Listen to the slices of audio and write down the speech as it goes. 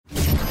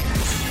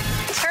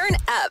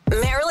up.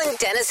 Marilyn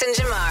Dennis and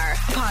Jamar.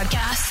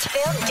 Podcast.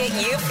 They'll get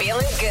you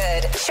feeling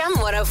good. Chum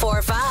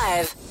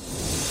 1045.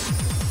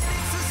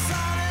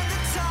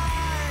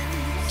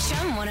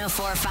 Chum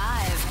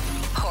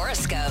 1045.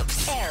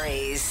 Horoscopes.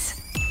 Aries.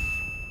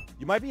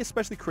 You might be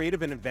especially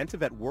creative and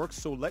inventive at work,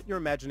 so let your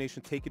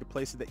imagination take you to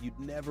places that you'd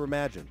never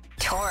imagine.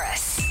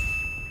 Taurus.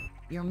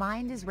 Your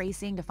mind is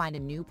racing to find a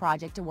new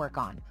project to work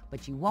on,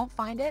 but you won't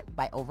find it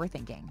by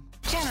overthinking.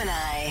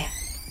 Gemini.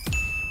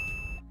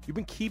 You've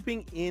been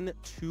keeping in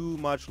too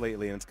much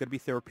lately, and it's going to be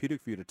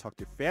therapeutic for you to talk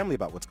to your family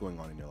about what's going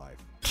on in your life.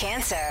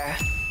 Cancer.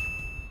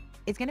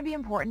 It's going to be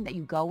important that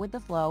you go with the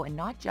flow and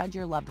not judge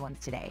your loved ones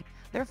today.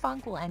 Their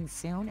funk will end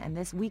soon, and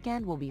this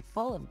weekend will be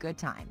full of good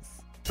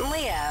times.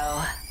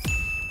 Leo.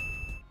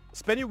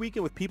 Spend your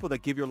weekend with people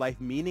that give your life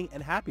meaning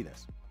and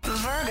happiness.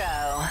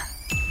 Virgo.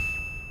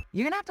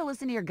 You're going to have to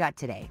listen to your gut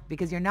today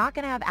because you're not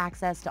going to have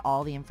access to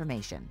all the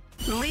information.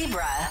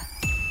 Libra.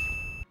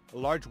 A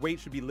large weight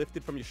should be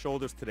lifted from your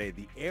shoulders today.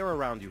 The air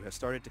around you has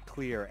started to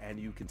clear, and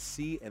you can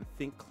see and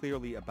think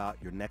clearly about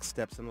your next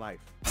steps in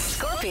life.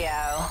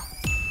 Scorpio.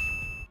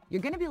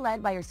 You're going to be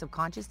led by your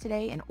subconscious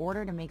today in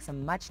order to make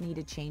some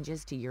much-needed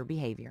changes to your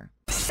behavior.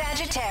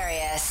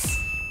 Sagittarius.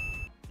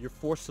 You're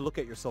forced to look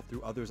at yourself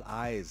through others'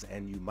 eyes,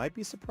 and you might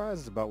be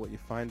surprised about what you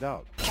find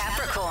out.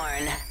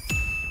 Capricorn.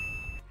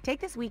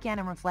 Take this weekend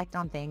and reflect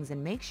on things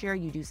and make sure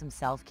you do some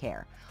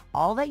self-care.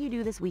 All that you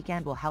do this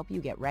weekend will help you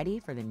get ready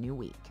for the new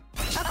week.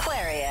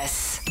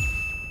 Aquarius.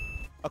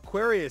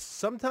 Aquarius,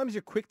 sometimes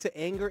you're quick to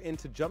anger and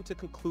to jump to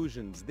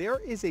conclusions. There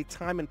is a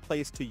time and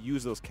place to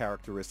use those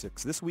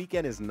characteristics. This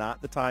weekend is not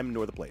the time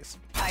nor the place.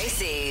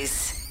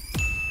 Pisces.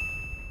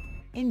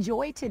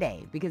 Enjoy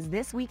today because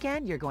this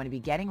weekend you're going to be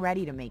getting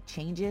ready to make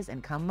changes,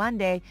 and come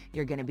Monday,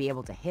 you're going to be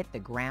able to hit the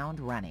ground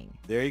running.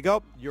 There you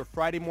go. Your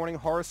Friday morning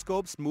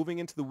horoscopes moving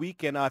into the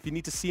weekend. If you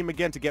need to see them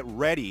again to get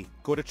ready,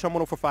 go to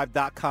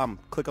chum1045.com.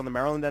 Click on the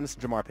Marilyn Dennis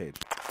and Jamar page.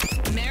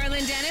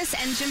 Marilyn Dennis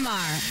and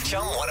Jamar.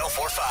 Chum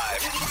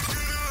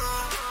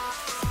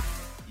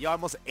 1045. Yeah, I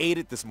almost ate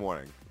it this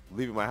morning,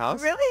 leaving my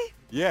house. Really?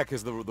 Yeah,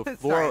 because the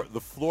Sorry.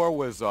 floor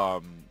was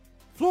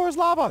floor is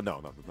lava.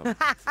 No.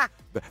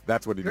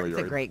 That's when you know It's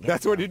you're. a great game.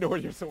 That's when you know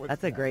you're someone.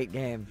 That's a great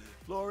game.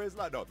 Floor is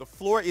not. No, the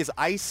floor is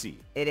icy.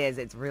 It is.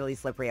 It's really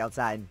slippery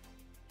outside.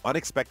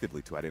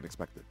 Unexpectedly too. I didn't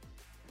expect it.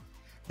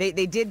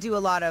 They did do a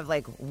lot of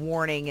like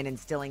warning and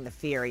instilling the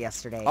fear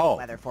yesterday in the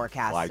weather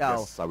forecast. Well, I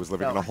guess I was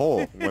living in a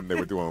hole when they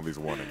were doing all these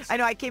warnings. I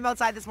know. I came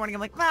outside this morning.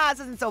 I'm like,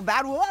 this isn't so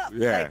bad. Whoa!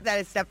 Yeah. Like, that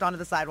I stepped onto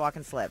the sidewalk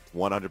and slipped.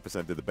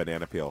 100% did the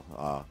banana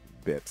peel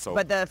bit. So.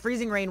 But the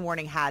freezing rain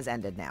warning has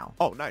ended now.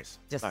 Oh, nice.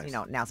 Just, nice.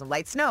 Now some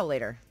light snow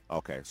later.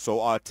 Okay.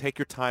 So take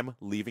your time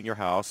leaving your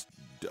house.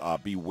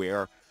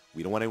 Beware.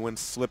 We don't want anyone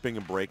slipping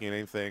and breaking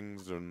anything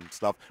and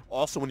stuff.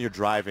 Also, when you're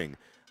driving,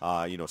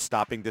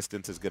 stopping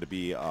distance is going to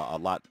be a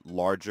lot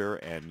larger,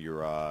 and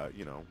you're,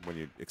 when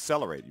you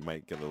accelerate, you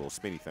might get a little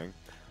spinny thing.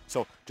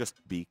 So just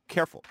be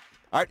careful.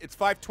 All right, it's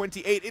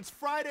 5:28. It's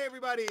Friday,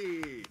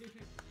 everybody.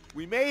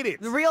 We made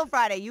it. The real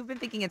Friday. You've been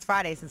thinking it's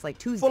Friday since like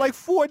Tuesday. For like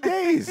 4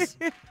 days.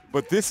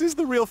 But this is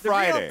the real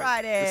Friday. The real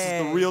Friday. This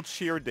is the real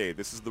cheer day.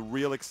 This is the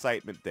real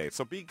excitement day.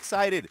 So be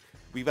excited.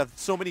 We've got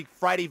so many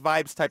Friday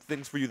vibes type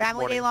things for you this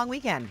Family morning. Day long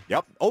weekend.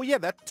 Yep. Oh, yeah,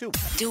 that too.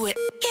 Do it.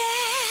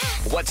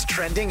 Yeah. What's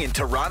trending in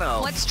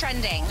Toronto? What's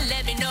trending?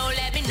 Let me know.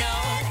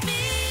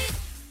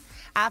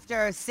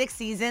 After 6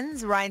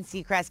 seasons, Ryan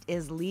Seacrest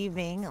is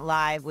leaving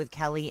Live with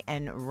Kelly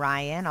and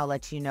Ryan. I'll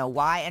let you know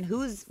why and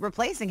who's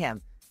replacing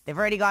him. They've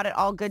already got it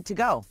all good to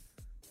go.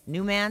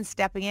 New man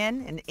stepping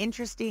in. An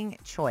interesting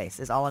choice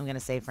is all I'm going to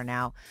say for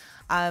now.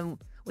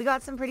 We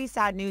got some pretty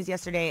sad news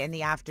yesterday in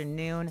the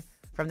afternoon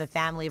from the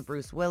family of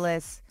Bruce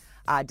Willis.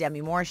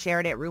 Demi Moore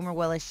shared it. Rumor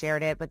Willis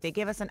shared it. But they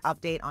gave us an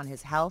update on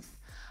his health.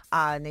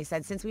 And they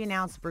said, since we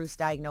announced Bruce's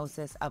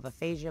diagnosis of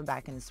aphasia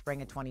back in the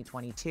spring of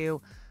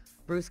 2022,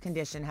 Bruce's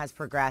condition has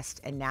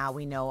progressed, and now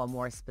we know a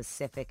more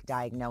specific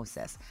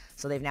diagnosis.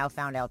 So they've now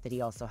found out that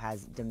he also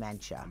has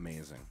dementia.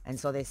 Amazing. And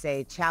so they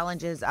say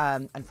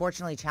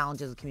unfortunately,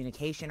 challenges with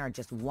communication are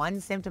just one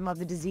symptom of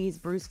the disease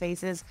Bruce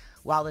faces.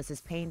 While this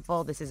is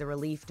painful, this is a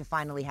relief to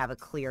finally have a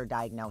clear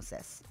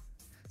diagnosis.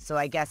 So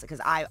I guess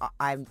because I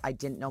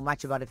didn't know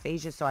much about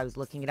aphasia, so I was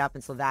looking it up,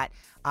 and so that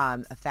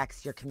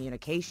affects your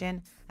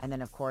communication, and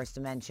then of course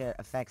dementia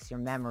affects your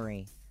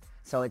memory.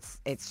 So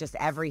it's just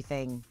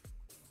everything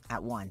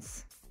at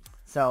once.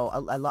 So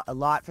a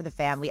lot for the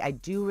family. I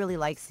do really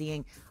like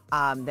seeing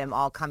them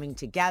all coming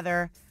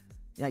together.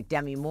 Like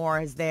Demi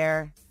Moore is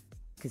there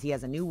because he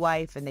has a new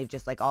wife, and they've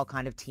just like all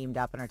kind of teamed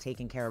up and are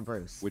taking care of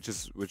Bruce. Which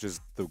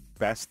is the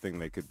best thing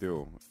they could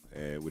do,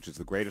 which is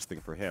the greatest thing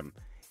for him.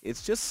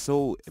 It's just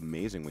so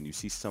amazing when you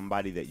see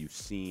somebody that you've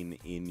seen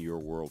in your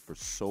world for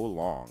so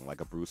long,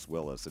 like a Bruce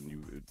Willis, and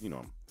you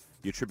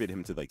attribute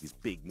him to like these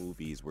big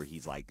movies where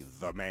he's like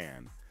the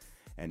man,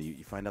 and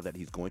you find out that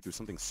he's going through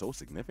something so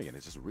significant.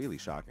 It's just really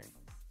shocking.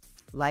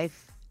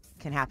 Life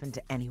can happen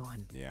to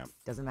anyone. Yeah.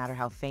 Doesn't matter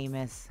how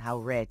famous, how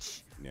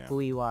rich, who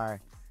you are.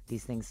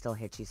 These things still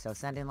hit you. So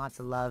send in lots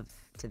of love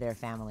to their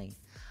family.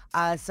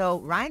 So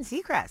Ryan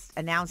Seacrest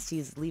announced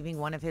he's leaving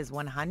one of his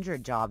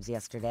 100 jobs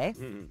yesterday.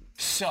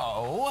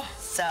 So,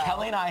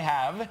 Kelly and I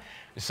have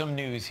some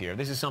news here.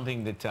 This is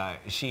something that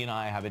she and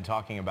I have been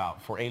talking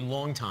about for a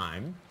long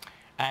time,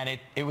 and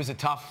it was a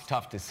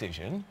tough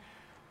decision.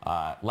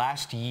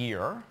 Last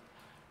year,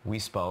 we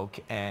spoke,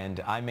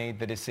 and I made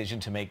the decision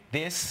to make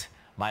this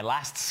my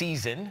last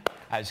season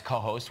as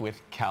co-host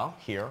with Kel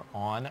here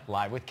on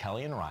Live with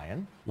Kelly and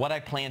Ryan. What I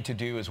plan to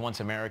do is once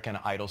American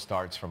Idol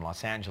starts from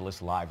Los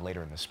Angeles live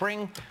later in the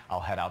spring, I'll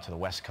head out to the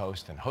West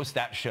Coast and host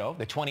that show,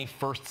 the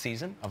 21st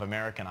season of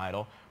American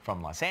Idol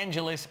from Los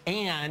Angeles.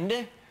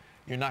 And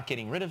you're not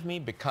getting rid of me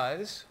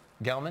because,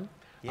 Gelman,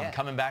 I'm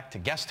coming back to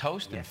guest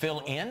host and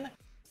fill in.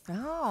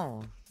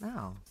 Oh,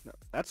 no.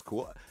 That's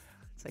cool.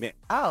 Like,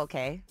 oh,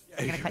 okay.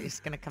 You're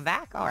just gonna come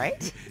back? All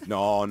right.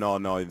 No.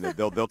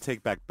 They'll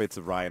take back bits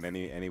of Ryan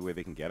any way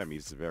they can get him.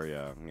 He's a very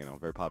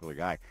very popular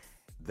guy.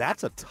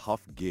 That's a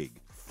tough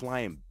gig,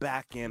 flying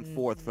back and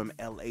forth from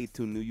L.A.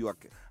 to New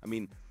York. I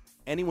mean,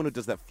 anyone who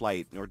does that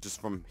flight, or just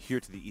from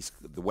here to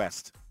the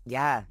West,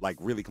 like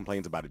really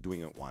complains about it doing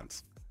it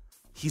once.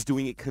 He's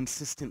doing it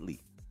consistently.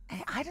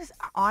 I just,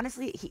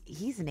 honestly,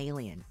 he's an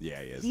alien. Yeah,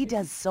 he is. He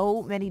does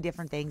so many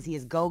different things. He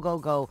is go,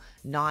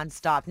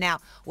 nonstop. Now,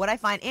 what I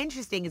find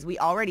interesting is we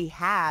already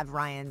have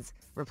Ryan's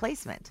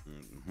replacement.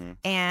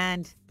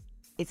 And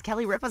it's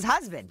Kelly Ripa's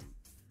husband,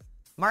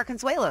 Mark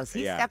Consuelos.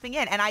 He's stepping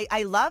in. And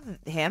I love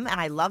him,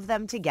 and I love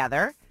them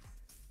together.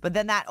 But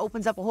then that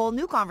opens up a whole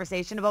new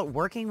conversation about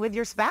working with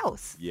your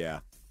spouse.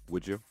 Yeah.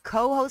 Would you?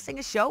 Co-hosting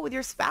a show with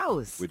your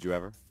spouse. Would you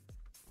ever?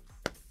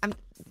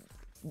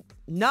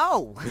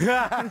 No.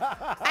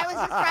 I was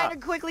just trying to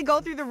quickly go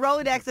through the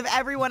Rolodex of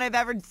everyone I've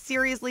ever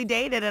seriously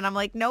dated, and I'm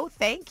like, no,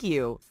 thank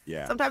you.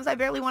 Yeah. Sometimes I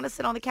barely want to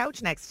sit on the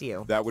couch next to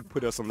you. That would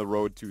put us on the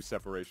road to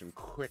separation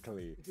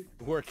quickly,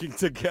 working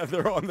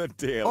together on the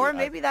daily. Or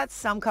maybe that's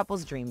some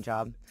couple's dream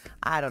job.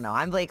 I don't know.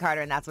 I'm Blake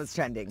Carter, and that's what's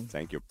trending.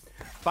 Thank you.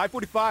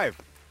 5:45.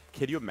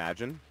 Can you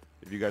imagine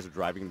if you guys are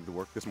driving to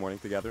work this morning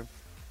together,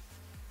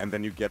 and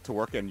then you get to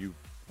work and you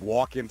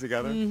walk in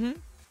together? Mm-hmm.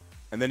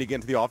 And then you get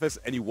into the office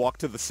and you walk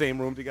to the same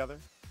room together.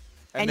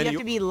 And you have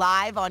to be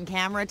live on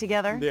camera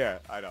together? Yeah,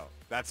 I know.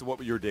 That's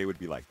what your day would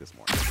be like this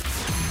morning.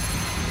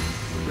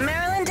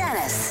 Marilyn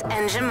Dennis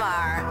and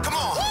Jamar. Come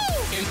on.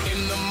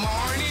 In the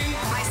morning.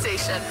 My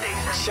station.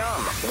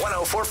 Chum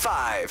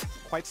 104.5.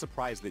 Quite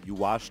surprised that you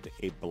washed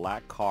a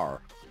black car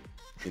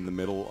in the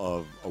middle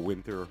of a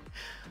winter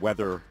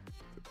weather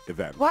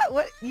event.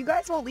 What? You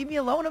guys won't leave me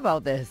alone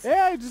about this.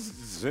 Yeah,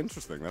 it's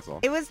interesting, that's all.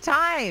 It was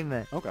time.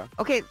 Okay.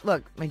 Okay,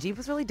 look, my Jeep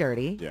was really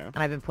dirty. Yeah. And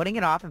I've been putting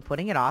it off, and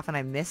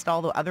I missed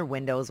all the other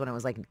windows when it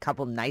was like a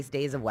couple nice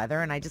days of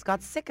weather, and I just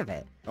got sick of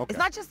it. Okay. It's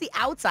not just the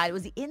outside, it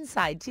was the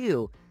inside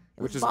too.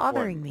 It was Which is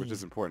bothering important, me. Which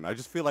is important. I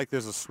just feel like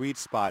there's a sweet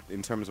spot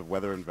in terms of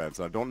weather events.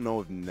 I don't know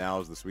if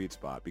now's the sweet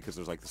spot because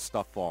there's like the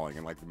stuff falling,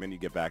 and like the minute you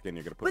get back in,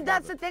 you're going to put But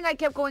that's the thing. I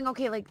kept going,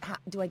 okay, like,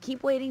 do I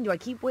keep waiting? Do I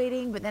keep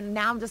waiting? But then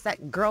now I'm just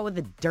that girl with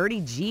the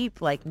dirty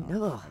Jeep. Like,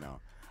 ugh. I know.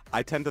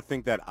 I tend to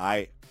think that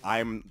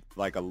I'm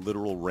like a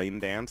literal rain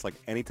dance. Like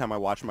anytime I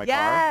wash my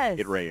car,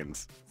 it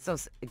rains. So,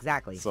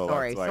 exactly. So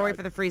Sorry. that's why Sorry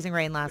for the freezing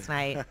rain last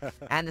night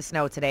and the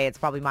snow today. It's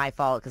probably my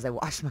fault because I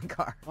washed my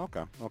car.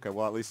 Okay.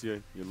 Well, at least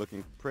you're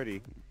looking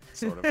pretty,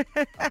 sort of,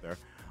 out there.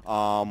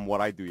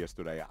 What I do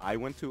yesterday, I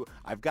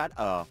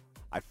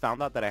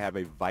found out that I have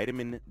a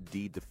vitamin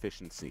D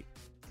deficiency.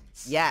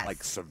 Yes.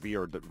 Like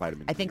severe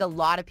vitamin D. I think a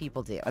lot of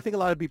people do. I think a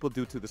lot of people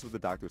do too. This was the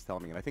doctor was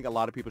telling me, and I think a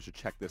lot of people should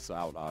check this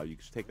out. You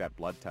should take that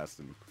blood test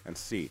and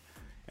see.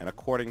 And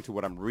according to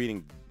what I'm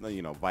reading,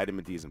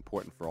 vitamin D is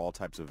important for all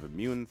types of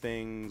immune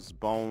things,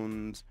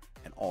 bones,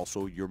 and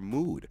also your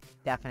mood.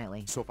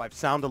 Definitely. So if I've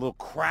sounded a little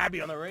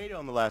crabby on the radio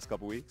in the last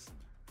couple weeks,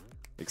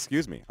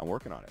 excuse me, I'm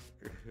working on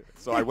it.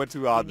 So I went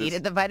to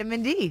needed the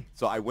vitamin D.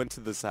 So I went to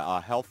this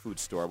health food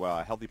store,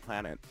 Healthy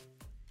Planet,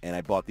 and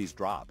I bought these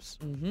drops.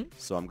 Mm-hmm.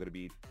 So I'm going to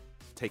be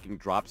taking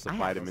drops of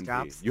vitamin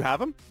D. You have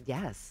them?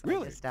 Yes.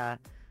 Really? I just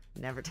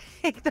never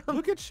take them.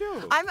 Look at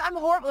you. I'm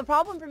horrible. The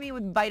problem for me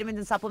with vitamins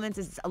and supplements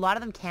is a lot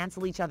of them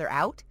cancel each other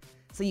out,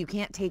 so you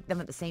can't take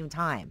them at the same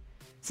time.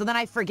 So then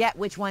I forget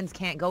which ones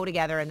can't go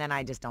together, and then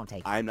I just don't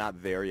take them. I'm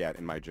not there yet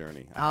in my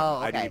journey. Oh,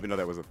 okay. I didn't even know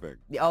that was a thing.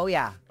 Oh,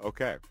 yeah.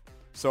 Okay.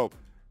 So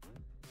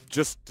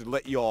just to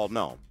let you all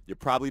know, you're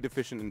probably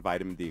deficient in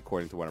vitamin D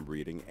according to what I'm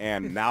reading,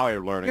 and now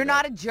I'm learning. You're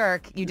not a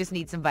jerk. You just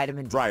need some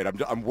vitamin D. Right.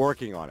 I'm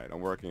working on it.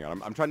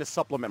 I'm trying to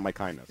supplement my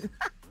kindness.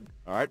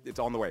 All right? It's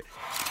on the way.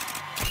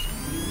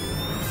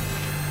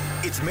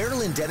 It's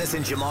Marilyn Dennis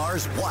and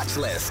Jamar's Watch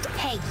List.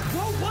 Hey.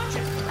 Whoa, watch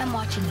it. I'm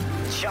watching you.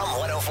 Chum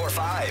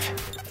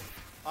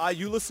 104.5.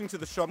 You listening to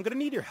the show, I'm going to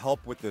need your help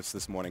with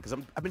this morning because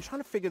I've been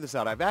trying to figure this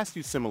out. I've asked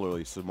you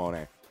similarly,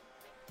 Simone.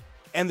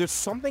 And there's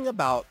something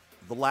about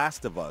The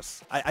Last of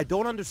Us. I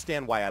don't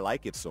understand why I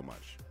like it so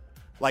much.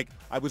 Like,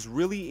 I was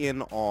really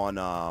in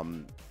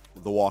on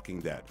The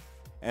Walking Dead.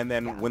 And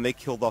then when they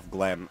killed off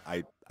Glenn,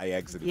 I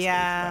exited stage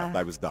left.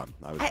 I was done.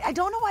 I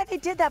don't know why they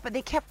did that, but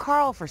they kept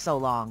Carl for so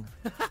long.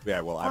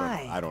 Yeah, well,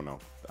 I don't know.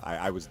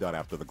 I was done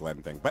after the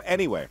Glenn thing. But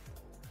anyway,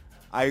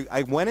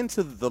 I went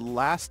into The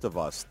Last of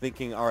Us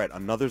thinking, all right,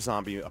 another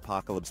zombie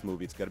apocalypse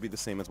movie. It's got to be the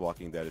same as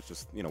Walking Dead. It's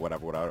just,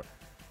 whatever.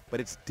 But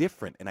it's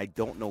different, and I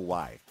don't know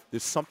why.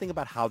 There's something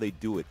about how they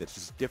do it that's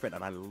just different,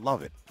 and I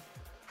love it.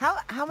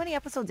 How many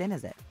episodes in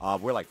is it?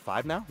 We're like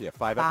 5 now? Yeah,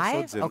 5 5?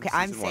 episodes in Okay,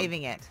 I'm season 1.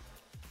 saving it.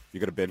 You're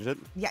going to binge it?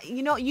 Yeah,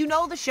 you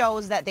know the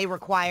shows that they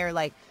require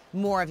like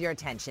more of your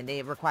attention.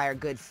 They require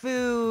good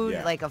food,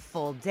 Yeah. like a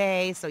full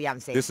day. So yeah, I'm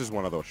saving. This is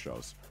one of those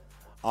shows.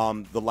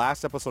 The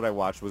last episode I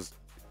watched was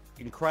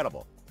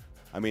incredible.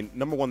 I mean,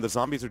 number one, the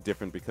zombies are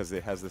different because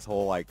it has this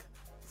whole like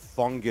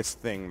fungus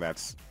thing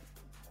that's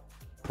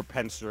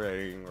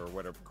perpetuating or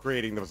whatever,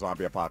 creating the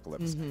zombie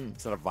apocalypse.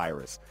 It's not a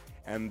virus.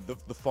 And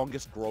the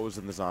fungus grows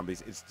in the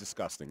zombies. It's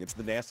disgusting. It's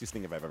the nastiest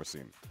thing I've ever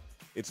seen.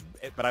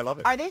 But I love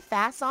it. Are they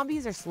fast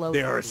zombies or slow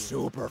They are zombies?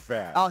 super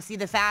fast. Oh, see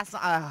the fast.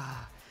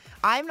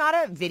 I'm not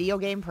a video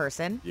game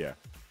person. Yeah.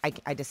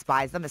 I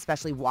despise them,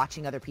 especially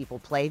watching other people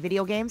play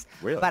video games.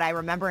 Really? But I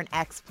remember an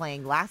ex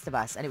playing Last of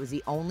Us, and it was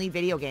the only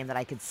video game that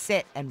I could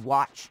sit and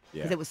watch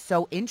because Yeah. it was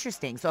so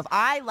interesting. So if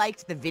I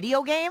liked the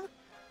video game,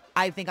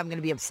 I think I'm going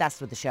to be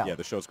obsessed with the show. Yeah,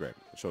 the show's great.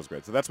 The show's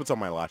great. So that's what's on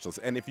my watch list.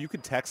 And if you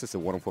could text us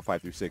at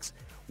 104536,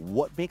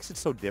 what makes it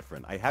so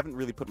different? I haven't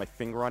really put my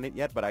finger on it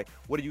yet, but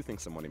what do you think,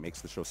 somebody, makes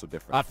the show so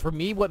different? For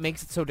me, what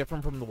makes it so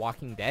different from The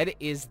Walking Dead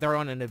is they're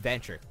on an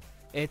adventure.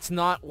 It's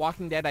not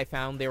Walking Dead. I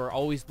found they were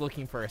always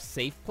looking for a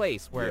safe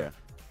place, where Yeah.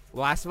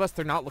 Last of Us,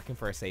 they're not looking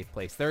for a safe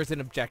place. There's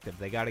an objective.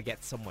 They got to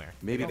get somewhere.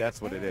 Maybe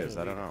that's what it is.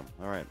 I don't know.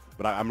 All right.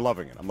 But I'm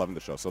loving it. I'm loving the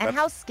show. So And that's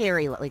how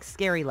scary, like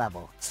scary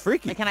level? it's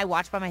freaky. Like, can I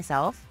watch by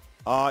myself?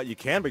 You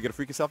can, but you got to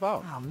freak yourself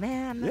out. Oh,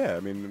 man. Yeah, I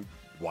mean,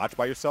 watch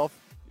by yourself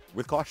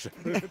with caution.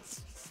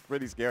 It's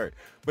pretty scary.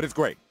 But it's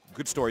great.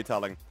 Good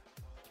storytelling.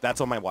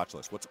 That's on my watch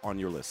list. What's on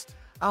your list?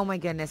 Oh my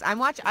goodness. I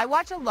watch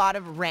a lot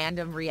of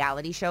random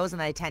reality shows,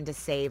 and I tend to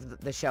save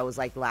the shows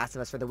like The Last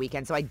of Us for the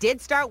weekend. So I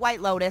did start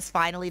White Lotus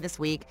finally this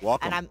week.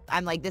 Welcome. And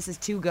I'm like, this is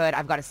too good.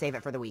 I've got to save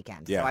it for the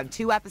weekend. Yeah. So I'm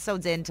 2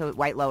 episodes into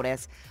White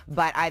Lotus,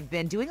 but I've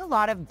been doing a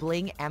lot of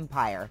Bling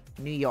Empire,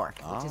 New York,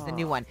 which is the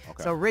new one.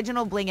 okay. So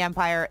original Bling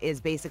Empire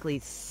is basically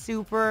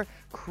super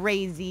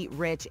crazy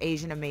rich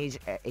Asian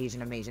American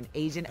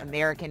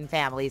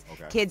families,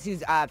 Okay. kids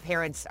whose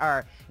parents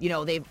are,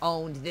 they've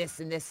owned this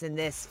and this and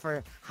this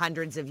for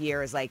hundreds of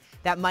years. Like,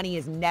 that money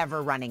is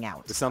never running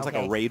out. This sounds like a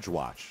okay? rage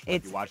watch. Like,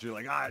 It's- you watch it, you're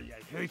like, I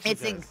hate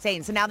It's this.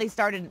 insane. So now they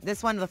started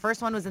this one. The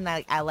first one was in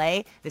like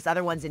LA. This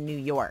other one's in New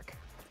York.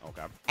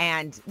 Okay.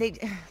 And they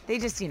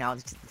just,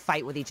 just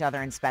fight with each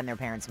other and spend their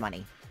parents'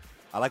 money.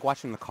 I like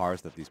watching the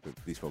cars that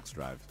these folks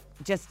drive.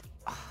 Just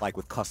Like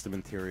with custom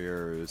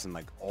interiors and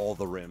like all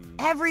the rims.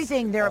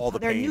 everything. Their all the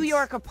New paints.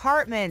 York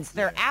apartments,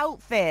 their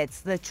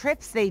outfits, the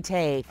trips they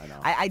take. I know.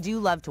 I do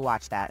love to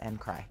watch that and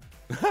cry.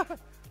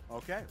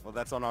 Okay, well,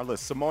 that's on our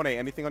list. Simone,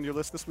 anything on your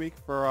list this week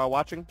for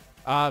watching?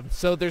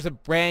 So there's a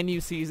brand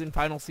new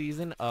final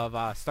season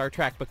of Star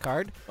Trek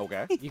Picard.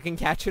 Okay. You can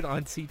catch it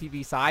on CTV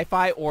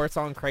Sci-Fi, or it's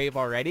on Crave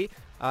already.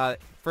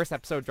 First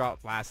episode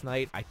dropped last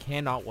night. I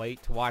cannot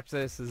wait to watch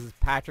this. This is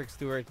Patrick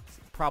Stewart's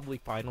probably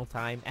final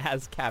time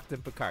as Captain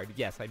Picard.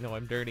 Yes, I know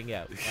I'm nerding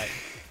out, but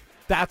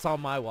that's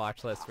on my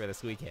watch list for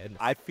this weekend.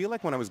 I feel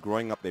like when I was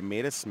growing up, they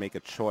made us make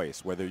a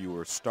choice whether you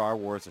were Star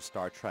Wars or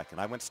Star Trek,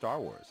 and I went Star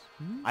Wars.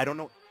 I don't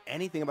know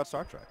anything about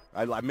Star Trek.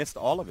 I missed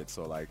all of it,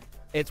 so like,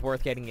 It's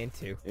worth getting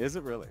into. is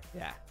it really?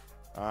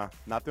 Yeah.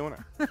 Not doing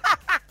it.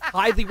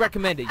 Highly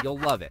recommend it. You'll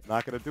love it.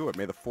 Not going to do it.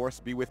 May the Force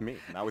be with me,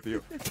 not with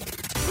you.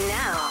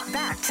 Now,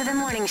 back to the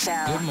morning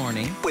show Good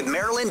morning. With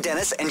Marilyn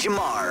Dennis and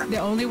Jamar. The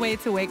only way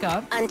to wake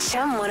up. on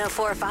Chum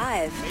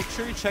 1045. Make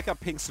sure you check out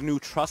Pink's new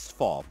Trust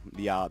Fall,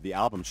 the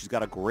album. She's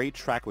got a great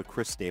track with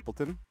Chris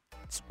Stapleton.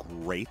 It's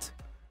great.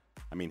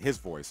 I mean, his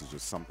voice is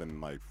just something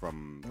like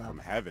from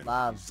heaven.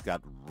 love. He's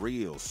got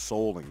real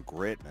soul and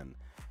grit, and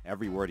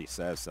every word he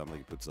says sounds like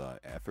he puts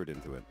effort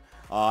into it.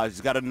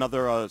 She's got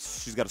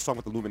she's got a song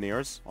with the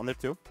Lumineers on there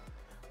too.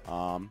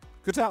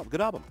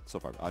 Good album so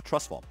far.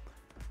 Trust Fall.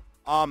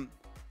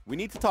 We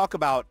need to talk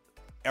about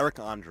Eric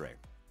Andre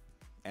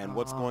and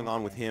what's going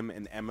on with him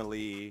and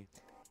Emily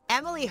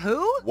Emily who?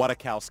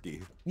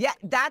 Wadakowski. Yeah,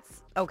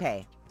 that's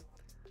okay.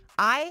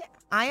 I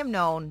am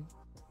known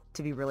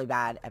to be really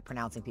bad at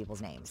pronouncing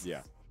people's names.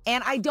 Yeah.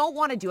 And I don't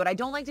want to do it. I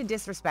don't like to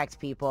disrespect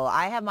people.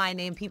 I have my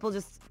name. People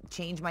just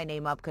change my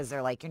name up because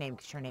they're like, your name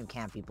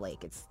can't be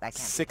Blake. That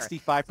can't be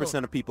her."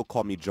 65% of people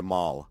call me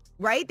Jamal.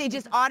 Right? They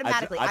just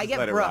automatically. I I just get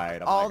let it Brooke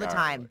ride. I'm all like, the all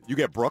right. time. You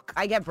get Brooke?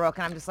 I get Brooke,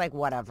 and I'm just like,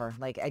 whatever.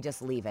 Like, I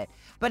just leave it.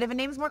 But if a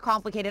name's more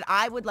complicated,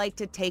 I would like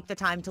to take the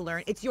time to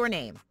learn. It's your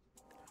name.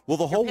 Well,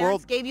 the whole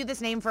Parents world, gave you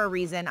this name for a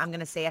reason. I'm going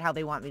to say it how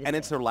they want me to and say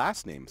it's it. her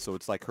last name, so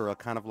it's like her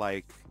kind of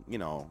like, her,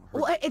 Well,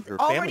 it's her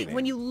family already, name.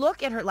 when you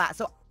look at her last,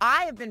 so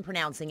I have been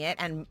pronouncing it,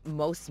 and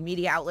most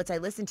media outlets I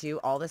listen to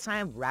all this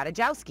time,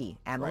 Radajowski,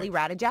 Emily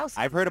Radajowski.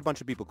 I've heard a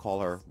bunch of people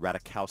call her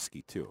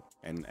Radakowski too,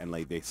 and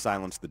like they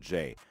silence the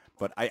J.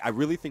 But I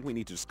really think we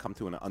need to just come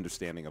to an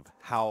understanding of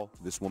how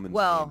this woman's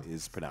Well, name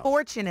is pronounced.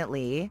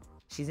 Fortunately,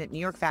 She's at New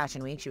York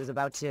Fashion Week. She was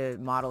about to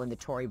model in the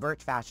Tory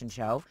Burch fashion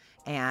show,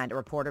 and a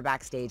reporter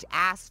backstage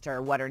asked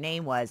her what her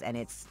name was, and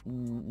it's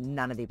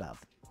none of the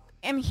above.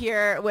 I'm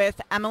here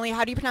with Emily.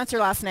 How do you pronounce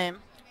your last name?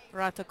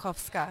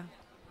 Ratakovska.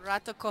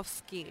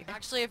 Ratakovsky.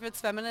 Actually, if it's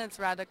feminine, it's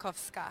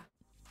Radakovska.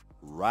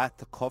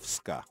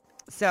 Ratakovska.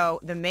 So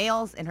the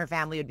males in her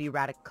family would be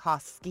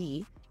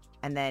Radakovsky,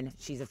 and then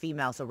she's a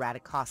female, so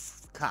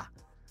Radakovska.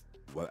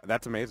 Well,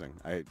 that's amazing.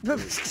 I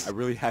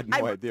really had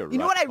no idea. You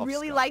know what? I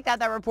really like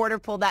that reporter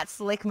pulled that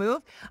slick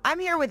move. I'm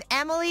here with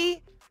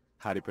Emily.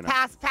 How do you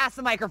pronounce Pass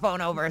the microphone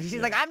over.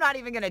 She's like, I'm not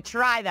even going to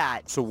try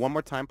that. So one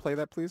more time, play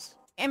that, please.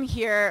 I'm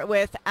here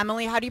with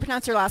Emily. How do you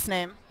pronounce your last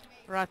name?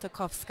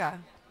 Ratakovska.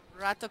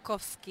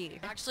 Ratakovsky.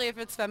 Actually, if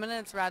it's feminine,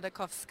 it's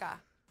Radakovska.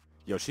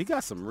 Yo, she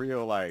got some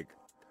real, like...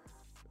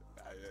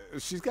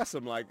 she's got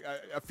some, like...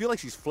 I feel like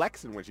she's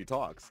flexing when she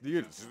talks.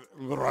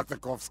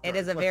 Ratakovska. It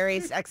is a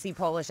very sexy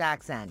Polish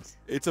accent.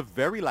 It's a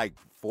very, like,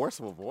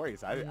 forceful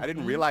voice. I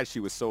didn't realize she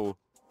was so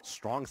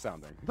strong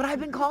sounding. But I've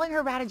been calling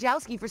her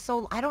Radajowski for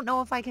so... I don't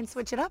know if I can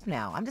switch it up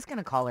now. I'm just going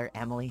to call her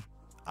Emily.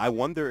 I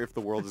wonder if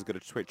the world is going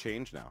to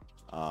change now,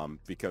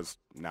 because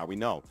now we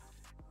know.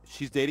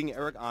 She's dating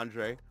Eric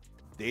Andre.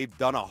 They've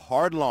done a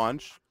hard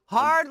launch.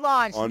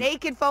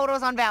 Naked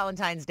photos on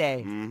Valentine's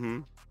Day. Mm-hmm.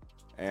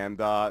 And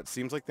it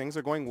seems like things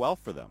are going well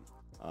for them.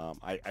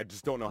 I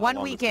just don't know how One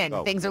long weekend, this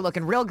will go. things are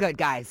looking real good,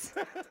 guys.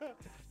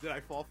 Did I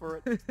fall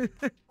for it?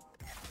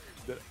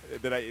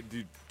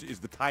 Is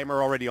the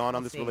timer already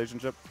on this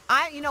relationship?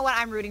 You know what?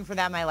 I'm rooting for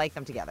them. I like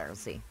them together. We'll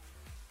see.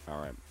 All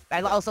right.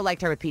 I also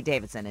liked her with Pete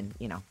Davidson, and,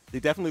 you know. They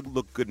definitely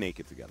look good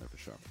naked together, for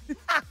sure.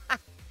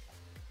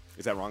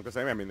 Is that wrong to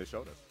say? I mean, they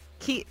showed us.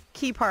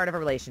 Key part of a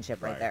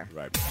relationship right there.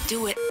 Right.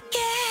 Do it. Yeah.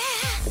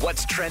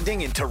 What's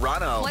trending in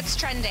Toronto? What's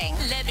trending?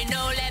 Let me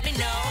know, let me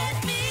know.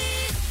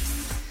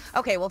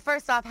 Okay, well,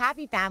 first off,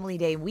 happy Family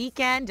Day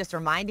weekend. Just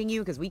reminding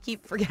you, because we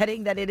keep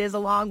forgetting that it is a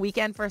long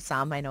weekend for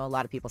some. I know a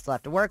lot of people still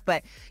have to work,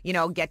 but, you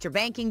know, get your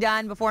banking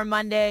done before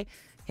Monday.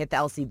 Hit the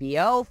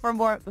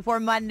LCBO before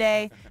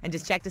Monday, and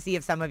just check to see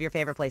if some of your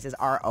favorite places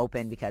are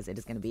open, because it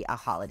is going to be a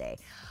holiday.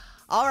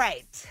 All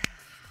right.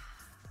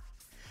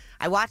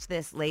 I watched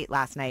this late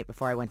last night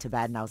before I went to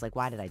bed, and I was like,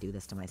 why did I do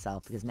this to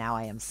myself? Because now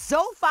I am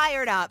so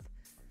fired up,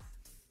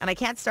 and I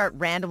can't start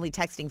randomly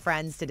texting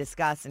friends to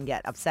discuss and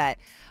get upset.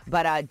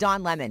 But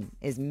Don Lemon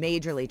is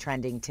majorly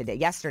trending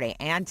yesterday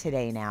and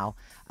today now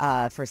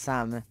for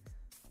some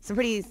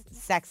pretty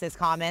sexist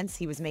comments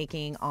he was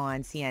making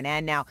on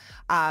CNN. Now,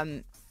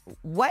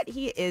 what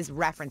he is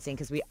referencing,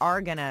 because we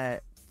are going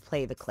to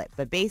play the clip,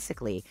 but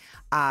basically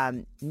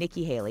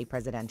Nikki Haley,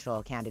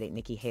 presidential candidate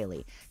Nikki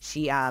Haley,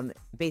 she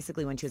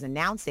basically, when she was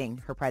announcing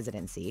her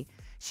presidency,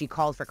 she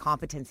called for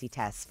competency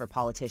tests for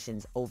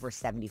politicians over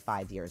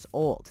 75 years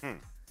old,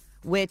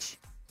 which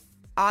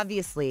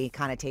obviously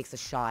kind of takes a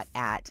shot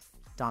at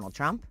Donald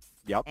Trump.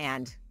 Yep.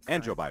 And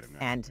Joe Biden.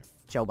 And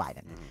Joe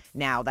Biden.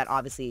 Now, that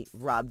obviously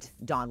rubbed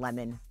Don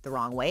Lemon the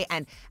wrong way,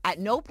 and at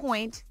no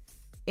point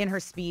in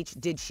her speech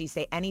did she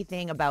say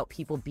anything about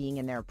people being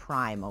in their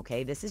prime,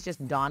 okay? This is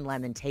just Don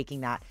Lemon taking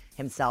that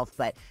himself.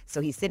 But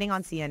so he's sitting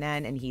on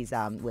CNN, and he's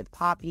with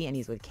Poppy, and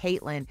he's with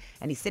Caitlyn,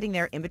 and he's sitting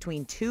there in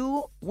between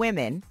two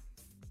women,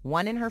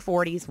 one in her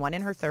 40s, one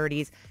in her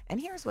 30s. And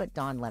here's what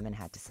Don Lemon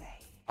had to say.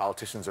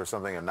 Politicians or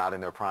something are not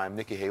in their prime.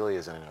 Nikki Haley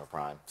isn't in her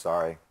prime.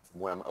 Sorry.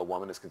 When a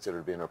woman is considered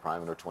to be in her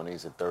prime in her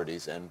 20s and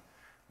 30s and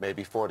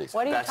maybe 40s.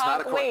 What are you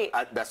talking? Wait.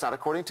 That's not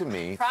according to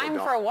me. Prime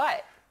for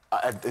what?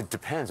 It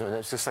depends. I mean,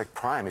 it's just like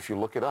prime. If you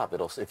look it up,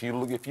 if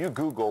you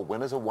Google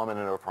when is a woman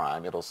in her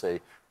prime, it'll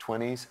say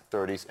 20s,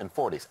 30s, and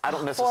 40s. I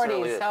don't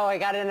necessarily. 40s. Oh, I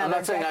got another. I'm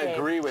not saying decade. I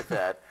agree with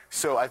that.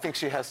 So I think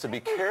she has to be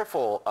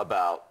careful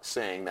about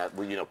saying that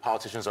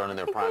politicians aren't in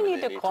their prime. You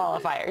need to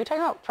qualify. Are you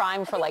talking about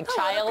prime for like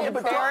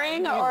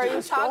childbearing, or are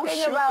you talking don't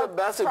shoot about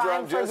the messenger.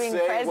 prime I'm for just being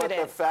saying president?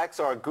 what the facts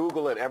are.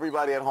 Google it.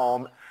 Everybody at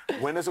home.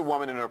 When is a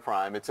woman in her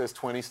prime? It says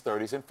 20s,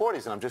 30s, and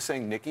 40s. And I'm just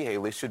saying Nikki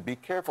Haley should be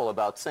careful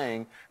about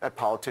saying that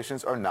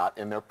politicians are not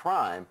in their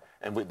prime,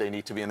 and they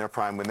need to be in their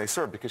prime when they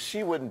serve, because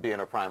she wouldn't be in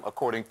her prime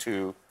according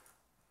to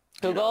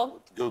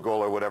Google? Google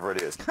or whatever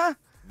it is.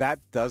 That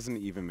doesn't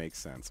even make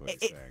sense.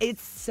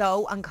 It's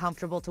so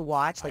uncomfortable to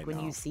watch, like when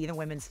you see the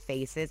women's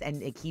faces,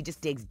 and like, he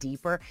just digs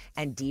deeper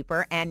and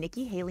deeper. And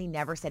Nikki Haley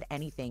never said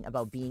anything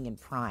about being in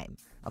prime.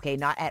 Okay,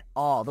 not at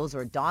all. Those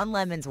were Don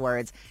Lemon's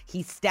words.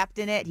 He stepped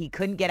in it. He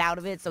couldn't get out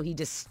of it, so he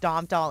just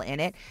stomped all in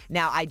it.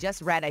 Now, I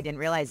just read, I didn't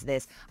realize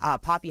this,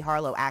 Poppy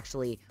Harlow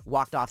actually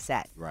walked off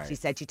set. Right. She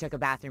said she took a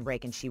bathroom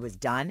break and she was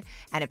done.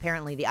 And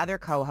apparently the other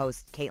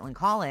co-host, Caitlyn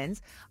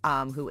Collins,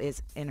 who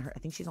is in her, I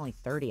think she's only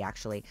 30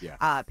 actually,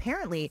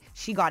 apparently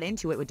she got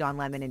into it with Don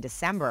Lemon in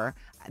December.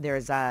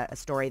 There's a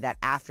story that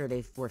after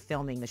they were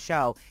filming the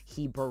show,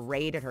 he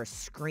berated her,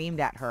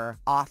 screamed at her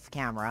off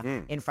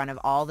camera in front of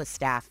all the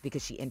staff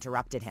because she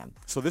interrupted him.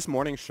 So this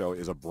morning show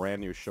is a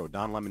brand new show.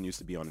 Don Lemon used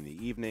to be on in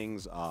the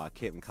evenings.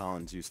 Caitlyn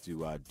Collins used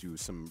to do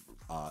some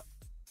out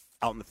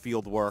in the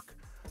field work.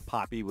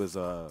 Poppy was,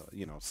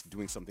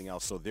 doing something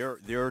else. So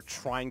they're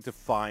trying to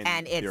find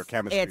And their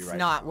chemistry it's right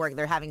not now. working.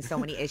 They're having so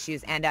many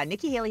issues. And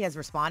Nikki Haley has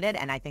responded,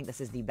 and I think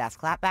this is the best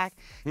clapback.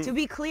 To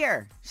be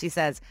clear, she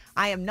says,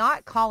 I am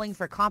not calling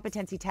for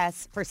competency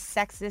tests for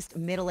sexist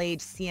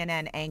middle-aged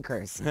CNN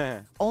anchors.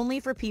 Only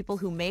for people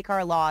who make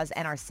our laws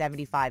and are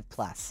 75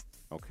 plus.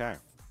 Okay.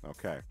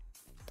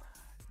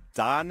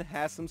 Don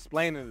has some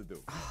splaining to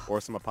do, or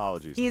some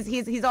apologies.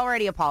 He's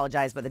already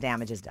apologized, but the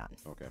damage is done.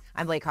 Okay.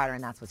 I'm Blake Carter,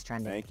 and that's what's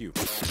trending. Thank you.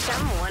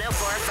 Chum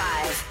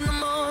 104.5. In the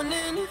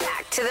morning.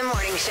 Back to the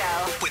morning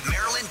show. With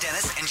Marilyn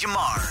Dennis and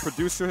Jamar.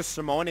 Producer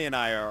Simone and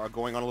I are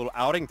going on a little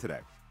outing today.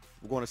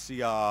 We're going to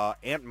see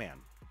Ant-Man,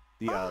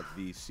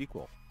 the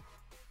sequel.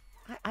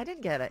 I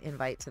didn't get an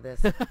invite to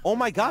this. Oh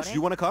my gosh,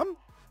 you want to come?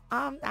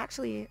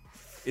 Actually,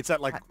 It's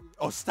at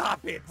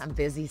stop it. I'm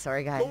busy.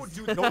 Sorry, guys.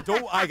 Don't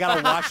I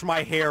gotta wash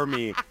my hair,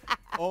 me.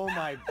 Oh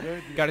my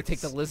goodness. Got to take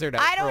the lizard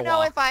out I for a don't know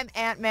walk. if I'm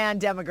Ant-Man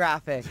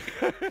demographic.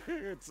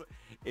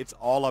 It's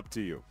all up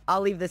to you.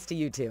 I'll leave this to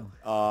you two.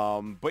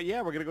 But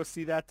yeah, we're gonna go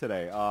see that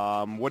today.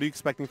 What are you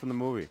expecting from the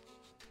movie?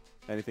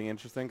 Anything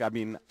interesting? I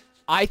mean,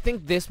 I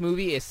think this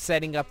movie is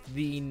setting up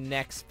the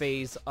next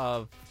phase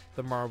of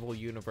the Marvel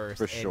Universe.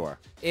 For and sure.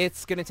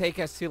 It's going to take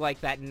us to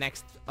like that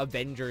next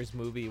Avengers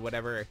movie,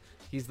 whatever.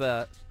 He's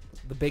the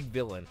big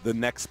villain. the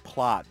next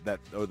plot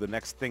or the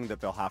next thing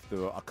that they'll have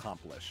to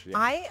accomplish.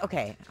 Yeah.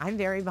 I'm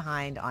very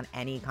behind on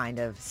any kind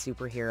of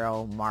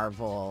superhero,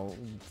 Marvel,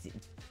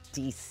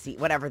 DC,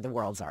 whatever the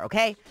worlds are,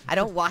 okay? I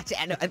don't watch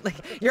it. And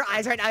like your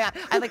eyes right now,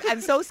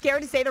 I'm so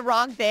scared to say the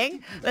wrong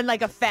thing and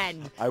like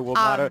offend. I will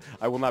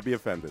not be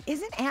offended.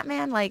 Isn't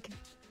Ant-Man like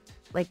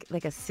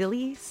a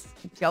silly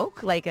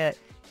joke?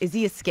 Is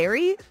he a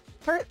scary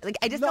person? Like,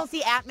 I just don't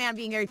see Ant-Man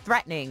being very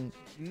threatening.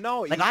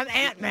 No. I'm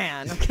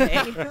Ant-Man,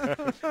 okay?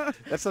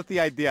 That's not the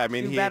idea. I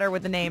mean, Do better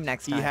with the name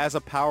next time. He has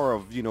a power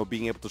of,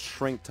 being able to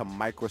shrink to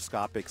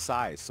microscopic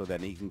size so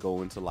then he can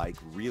go into like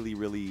really,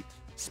 really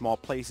small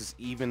places,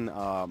 even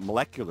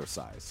molecular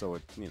size. So,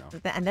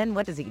 And then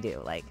what does he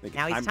do?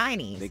 Now he's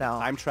tiny. They So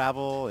can time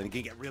travel and he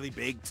can get really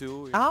big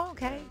too. Oh,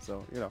 okay. Yeah,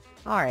 so,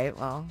 All right,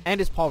 well.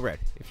 And it's Paul Rudd.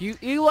 If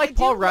you like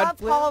Paul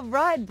Rudd, love Paul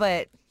Rudd,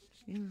 but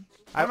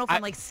I don't know if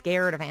I'm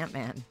scared of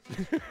Ant-Man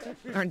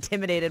or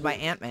intimidated by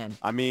Ant-Man.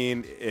 I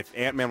mean, if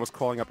Ant-Man was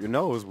crawling up your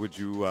nose, would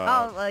you?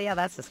 Oh, well, yeah,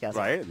 that's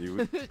disgusting. Right? You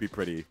would be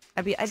pretty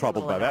I'd be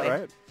troubled by that,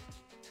 right?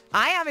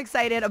 I am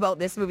excited about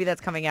this movie that's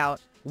coming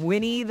out,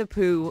 Winnie the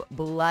Pooh,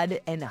 Blood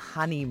and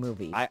Honey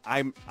movie.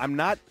 I'm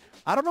not.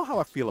 I don't know how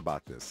I feel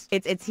about this.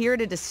 It's here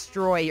to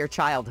destroy your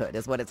childhood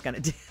is what it's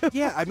going to do.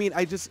 Yeah, I mean,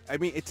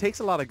 it takes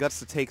a lot of guts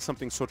to take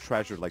something so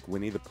treasured like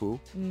Winnie the Pooh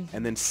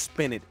and then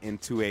spin it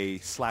into a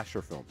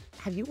slasher film.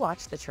 Have you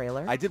watched the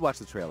trailer? I did watch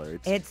the trailer.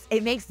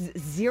 It makes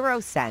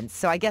zero sense.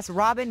 So I guess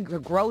Robin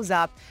grows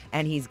up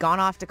and he's gone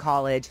off to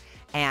college,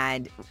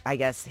 and I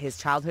guess his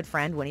childhood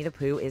friend Winnie the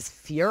Pooh is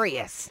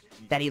furious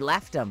that he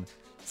left him.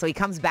 So he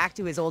comes back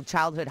to his old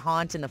childhood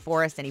haunt in the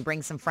forest, and he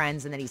brings some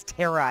friends, and then he's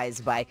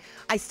terrorized by,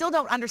 I still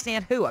don't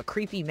understand who, a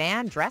creepy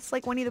man dressed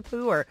like Winnie the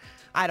Pooh, or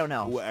I don't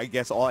know. Well, I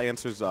guess all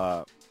answers,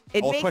 all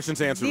makes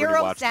questions answered when you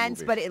zero watch sense,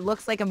 the movie. but it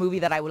looks like a movie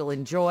that I will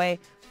enjoy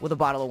with a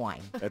bottle of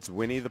wine. That's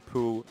Winnie the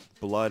Pooh,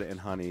 Blood and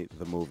Honey,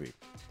 the movie.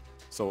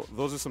 So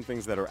those are some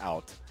things that are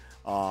out.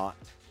 I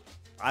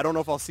don't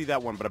know if I'll see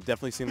that one, but I've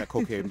definitely seen that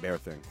Cocaine Bear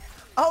thing.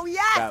 Oh,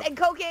 yes, and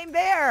Cocaine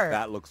Bear.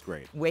 That looks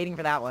great. Waiting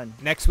for that one.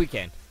 next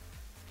weekend.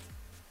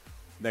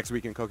 Next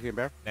weekend, Cocaine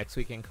Bear? Next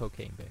weekend,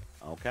 Cocaine Bear.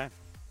 Okay.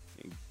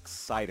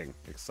 Exciting.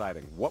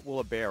 What will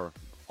a bear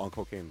on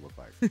cocaine look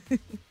like?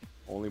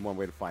 Only one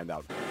way to find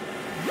out.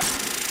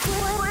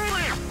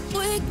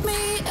 Wake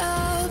me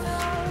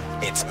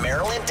up. It's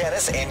Marilyn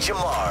Dennis and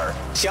Jamar.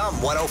 Chum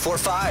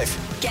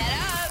 104.5. Get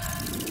up.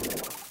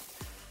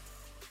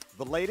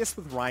 The latest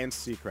with Ryan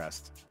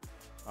Seacrest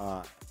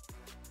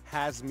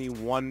has me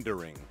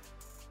wondering,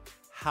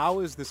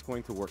 how is this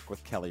going to work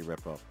with Kelly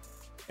Ripa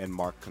and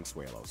Mark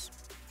Consuelos?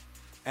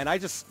 And I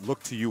just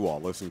look to you all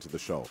listening to the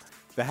show.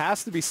 There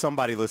has to be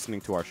somebody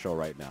listening to our show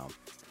right now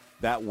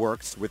that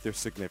works with their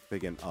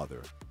significant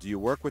other. Do you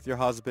work with your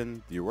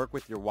husband? Do you work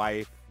with your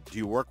wife? Do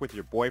you work with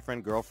your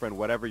boyfriend, girlfriend,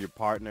 whatever, your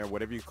partner,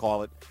 whatever you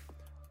call it?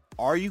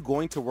 Are you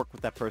going to work with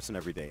that person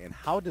every day? And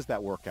how does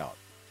that work out?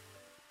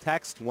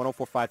 Text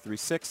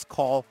 104536,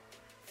 call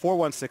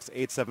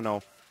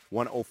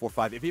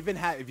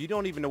 416-870-1045. If you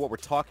don't even know what we're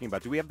talking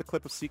about, do we have the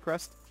clip of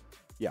Seacrest?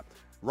 Yeah.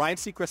 Ryan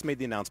Seacrest made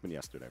the announcement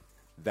yesterday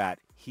that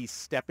he's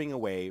stepping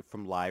away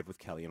from Live with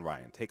Kelly and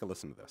Ryan. Take a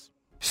listen to this.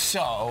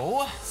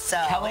 So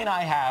Kelly and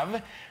I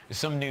have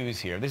some news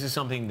here. This is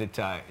something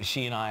that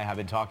she and I have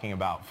been talking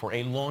about for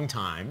a long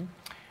time,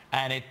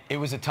 and it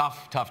was a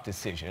tough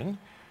decision.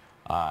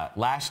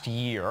 Last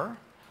year,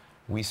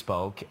 we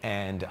spoke,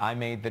 and I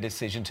made the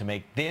decision to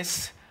make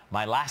this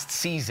my last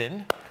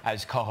season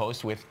as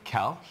co-host with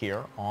Kel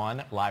here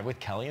on Live with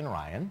Kelly and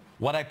Ryan.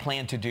 What I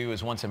plan to do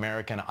is once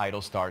American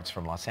Idol starts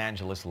from Los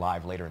Angeles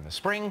live later in the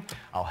spring,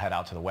 I'll head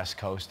out to the West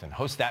Coast and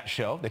host that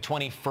show, the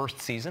 21st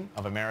season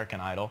of American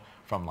Idol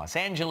from Los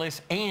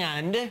Angeles.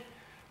 And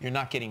you're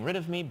not getting rid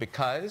of me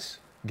because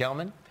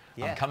Gelman.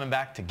 I'm coming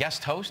back to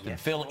guest host and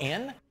fill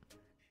in.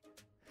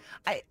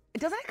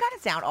 Doesn't it kind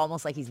of sound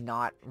almost like he's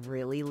not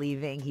really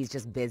leaving? He's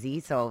just busy.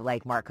 So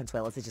like Mark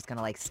Consuelos is just going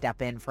to like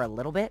step in for a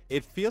little bit.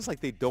 It feels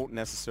like they don't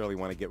necessarily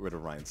want to get rid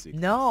of Ryan Seacrest.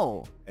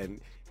 No. And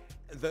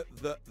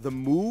the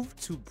move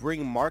to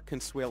bring Mark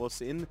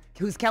Consuelos in,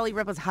 who's Kelly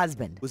Ripa's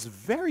husband, was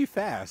very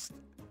fast.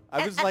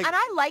 And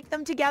I like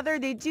them together.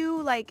 They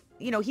do like,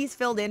 he's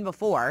filled in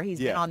before. He's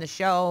been on the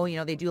show.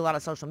 They do a lot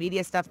of social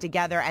media stuff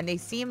together. And they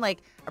seem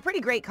like a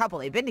pretty great couple.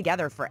 They've been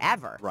together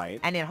forever.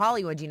 Right. And in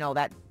Hollywood,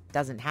 that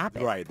doesn't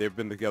happen. Right. They've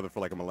been together for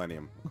like a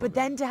millennium. But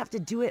then to have to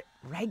do it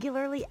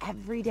regularly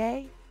every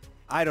day?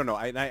 I don't know.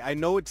 I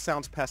know it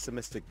sounds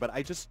pessimistic, but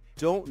I just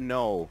don't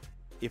know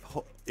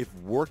if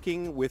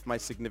working with my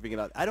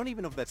significant other, I don't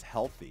even know if that's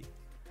healthy.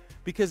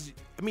 Because,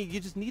 you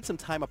just need some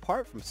time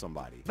apart from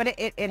somebody. But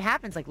it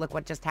happens. Like, look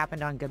what just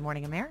happened on Good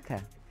Morning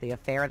America. The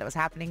affair that was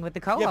happening with the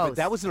co-host. Yeah, but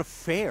that was an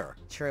affair.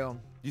 True.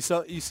 You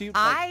see?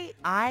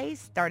 I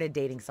started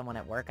dating someone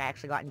at work. I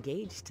actually got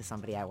engaged to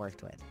somebody I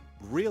worked with.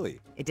 Really?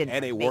 It didn't.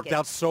 And it worked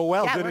out so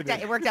well, didn't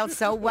it? It worked out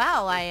so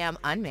well. I am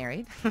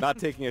unmarried. Not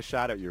taking a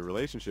shot at your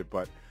relationship,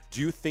 but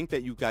do you think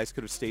that you guys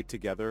could have stayed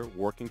together,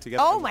 working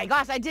together? Oh, my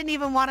gosh. I didn't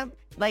even want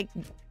to,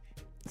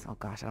 oh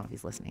gosh, I don't know if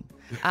he's listening.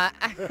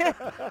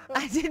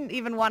 I didn't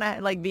even want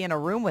to be in a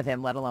room with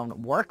him, let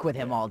alone work with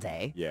him all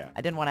day. Yeah.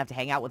 I didn't want to have to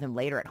hang out with him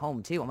later at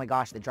home too. Oh my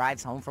gosh, the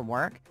drives home from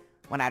work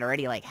when I'd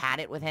already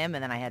had it with him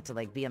and then I had to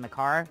be in the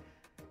car.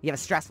 You have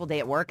a stressful day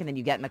at work and then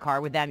you get in the car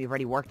with them. You've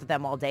already worked with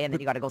them all day and then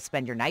you got to go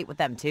spend your night with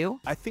them too.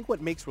 I think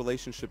what makes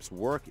relationships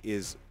work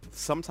is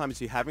sometimes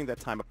you having that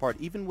time apart,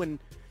 even when,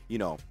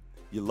 you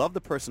love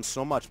the person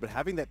so much, but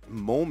having that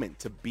moment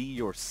to be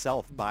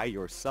yourself by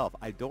yourself,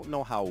 I don't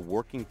know how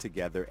working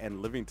together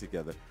and living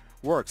together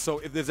works. So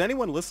if there's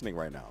anyone listening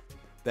right now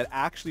that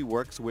actually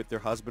works with their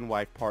husband,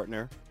 wife,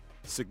 partner,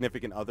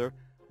 significant other,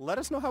 let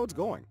us know how it's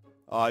going.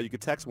 You could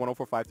text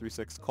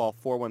 104536, call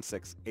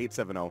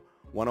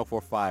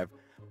 416-870-1045.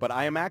 But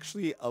I am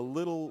actually a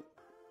little,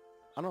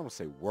 I don't want to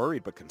say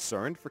worried, but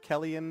concerned for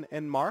Kelly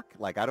and Mark.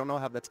 I don't know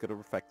how that's going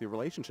to affect their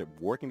relationship,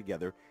 working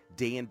together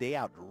day in, day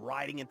out,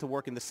 riding into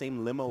work in the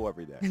same limo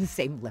every day. The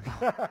same limo.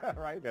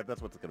 Right?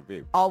 That's what it's going to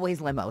be. Always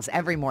limos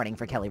every morning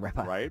for Kelly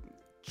Ripa. Right?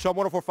 Chum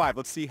 1045.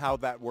 Let's see how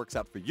that works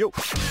out for you.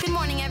 Good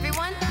morning,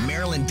 everyone.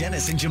 Marilyn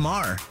Dennis and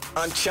Jamar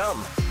on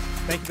Chum.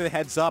 Thank you for the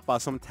heads up.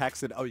 Someone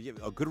texted,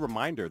 a good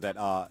reminder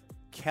that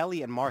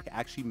Kelly and Mark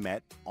actually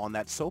met on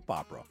that soap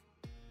opera.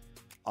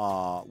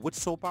 Which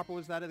soap opera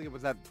was that? I think it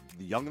was that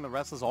The Young and the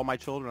Restless, All My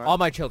Children. All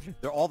My Children.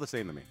 They're all the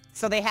same to me.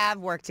 So they have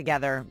worked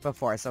together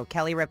before. So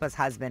Kelly Ripa's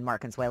husband,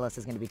 Mark Consuelos,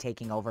 is going to be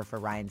taking over for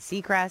Ryan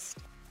Seacrest.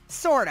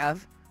 Sort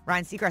of.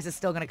 Ryan Seacrest is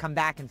still going to come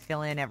back and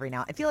fill in every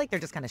now. I feel like they're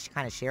just going to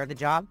kind of share the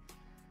job.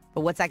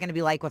 But what's that going to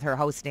be like with her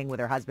hosting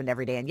with her husband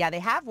every day? And yeah, they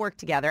have worked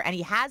together and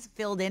he has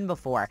filled in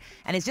before.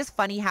 And it's just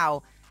funny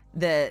how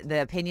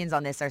the opinions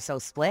on this are so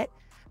split.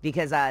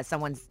 Because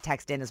someone's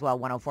texted in as well,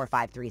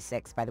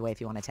 104536, by the way,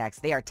 if you want to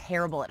text. They are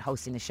terrible at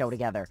hosting the show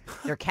together.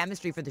 Their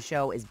chemistry for the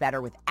show is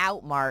better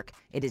without Mark.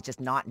 It is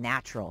just not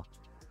natural.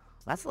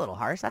 That's a little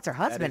harsh. That's her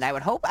husband. I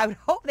would hope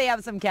they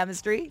have some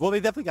chemistry. Well, they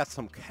definitely got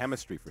some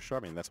chemistry for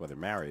sure. That's why they're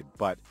married.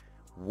 But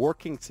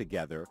working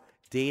together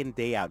day in,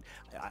 day out.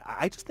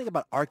 I just think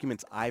about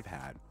arguments I've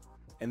had.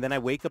 And then I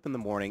wake up in the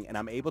morning and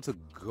I'm able to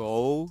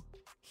go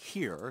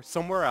here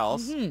somewhere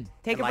else,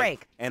 take a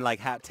break and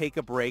take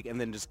a break and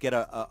then just get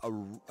a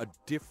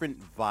different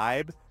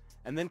vibe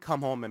and then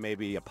come home and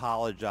maybe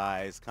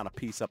apologize, kind of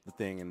piece up the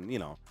thing and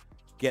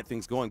get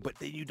things going. But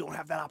then you don't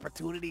have that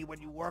opportunity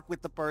when you work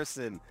with the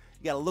person.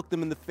 You got to look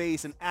them in the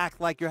face and act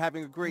like you're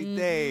having a great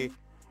day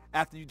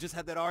after you just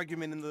had that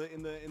argument in the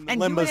and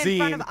limousine. Do it in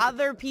front of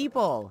other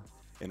people.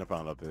 In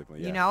front of other people,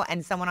 yeah.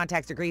 And someone on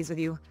text agrees with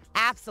you.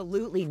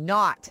 Absolutely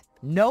not.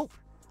 Nope.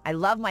 I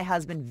love my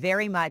husband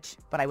very much,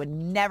 but I would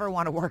never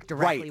want to work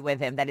directly with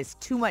him. That is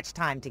too much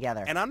time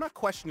together. And I'm not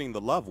questioning the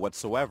love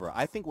whatsoever.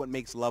 I think what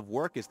makes love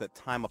work is that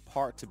time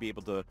apart to be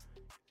able to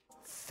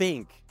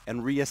think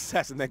and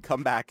reassess and then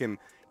come back and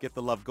get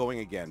the love going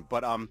again.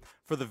 But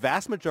for the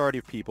vast majority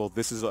of people,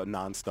 this is a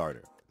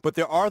non-starter. But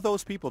there are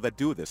those people that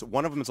do this.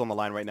 One of them is on the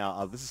line right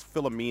now. This is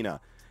Philomena.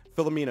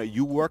 Philomena,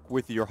 you work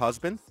with your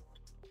husband?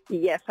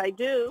 Yes, I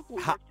do.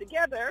 We work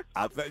together.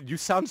 You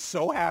sound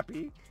so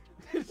happy.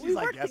 She's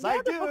like, yes,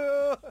 I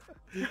do.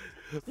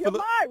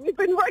 We've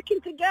been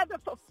working together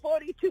for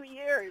 42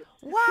 years.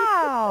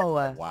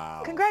 Wow.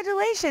 Wow.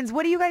 Congratulations.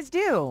 What do you guys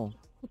do?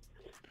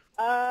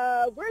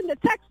 We're in the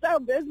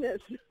textile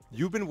business.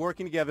 You've been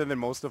working together than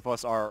most of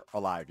us are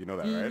alive. You know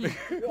that, right?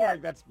 Yes.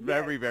 That's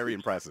very, very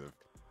impressive.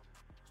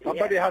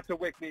 Somebody has to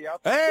wake me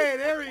up. Hey,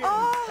 there he is.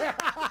 Oh.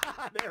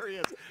 There he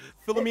is.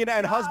 Philomena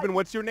and husband,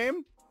 what's your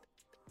name?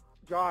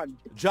 John.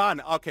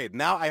 John. Okay,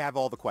 now I have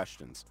all the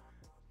questions.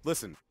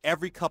 Listen,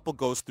 every couple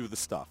goes through the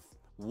stuff.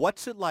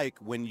 What's it like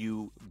when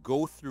you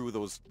go through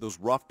those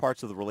rough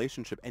parts of the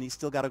relationship and you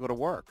still got to go to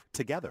work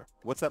together?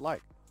 What's that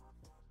like?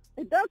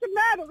 It doesn't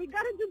matter. We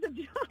got to do the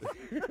job.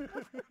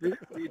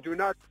 we do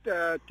not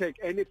take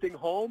anything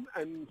home,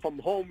 and from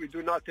home we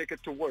do not take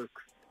it to work.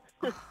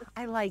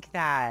 I like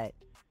that.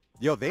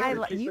 Yo,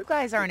 you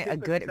guys are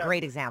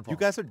great example. You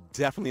guys are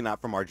definitely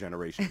not from our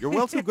generation. You're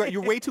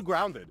you're way too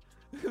grounded.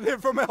 They're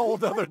from a whole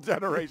other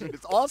generation.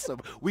 It's awesome.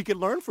 We can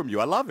learn from you.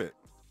 I love it.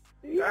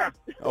 Yeah.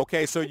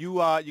 Okay, so you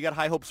got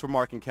high hopes for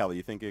Mark and Kelly.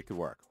 You think it could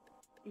work?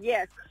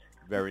 Yes.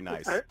 Very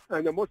nice.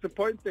 And the most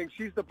important thing,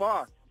 she's the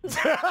boss.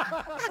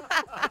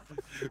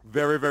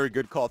 Very, very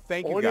good call.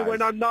 Thank you, guys. Only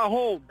when I'm not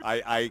home.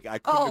 I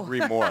couldn't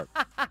agree more.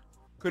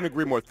 Couldn't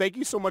agree more. Thank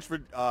you so much for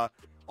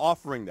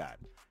offering that.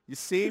 You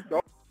see,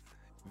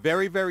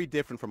 very, very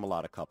different from a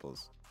lot of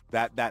couples.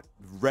 That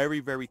very,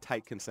 very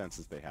tight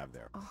consensus they have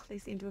there. Oh, they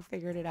seem to have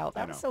figured it out.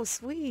 That's so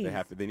sweet.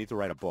 They need to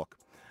write a book.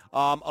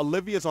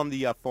 Olivia's on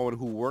the phone,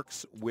 who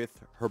works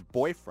with her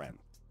boyfriend.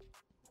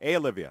 Hey,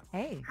 Olivia.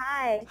 Hey.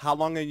 Hi. How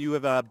long have you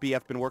and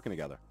BF been working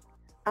together?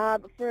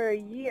 For a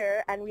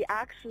year, and we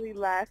actually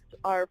left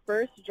our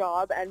first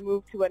job and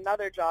moved to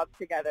another job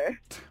together.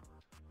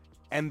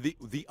 And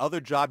the other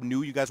job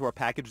knew you guys were a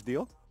package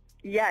deal?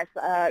 Yes,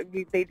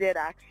 they did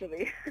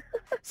actually.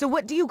 So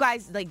what do you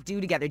guys do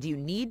together? Do you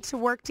need to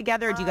work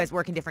together? Or do you guys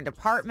work in different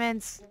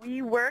departments?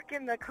 We work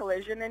in the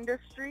collision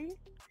industry.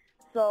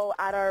 So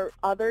at our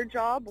other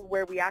job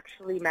where we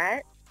actually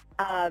met,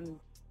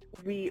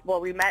 we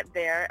met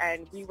there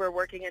and we were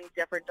working in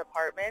different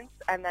departments.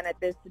 And then at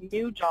this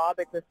new job,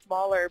 it's a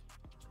smaller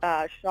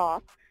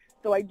shop.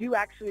 So I do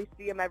actually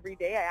see him every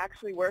day. I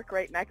actually work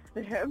right next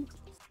to him.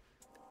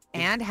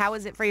 And how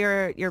is it for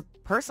your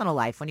personal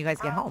life when you guys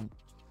get home?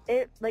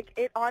 It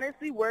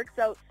honestly works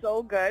out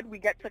so good. We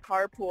get to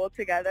carpool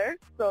together,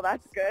 so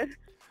that's good.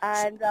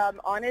 And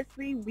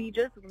honestly, we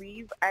just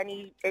leave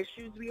any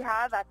issues we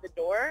have at the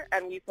door,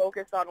 and we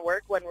focus on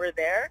work when we're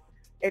there.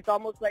 It's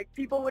almost like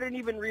people wouldn't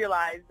even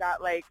realize that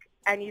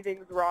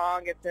anything's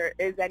wrong if there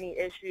is any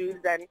issues.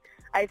 And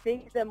I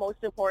think the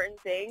most important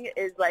thing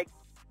is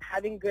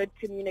having good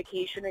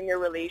communication in your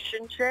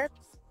relationship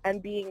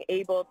and being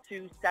able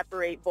to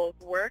separate both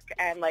work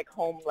and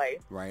home life.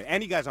 Right,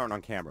 and you guys aren't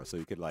on camera, so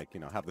you could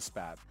have the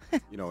spat,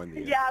 in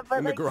the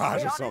but the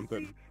garage or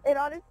something. It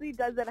honestly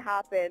doesn't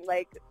happen.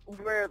 I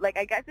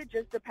guess it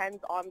just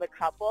depends on the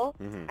couple.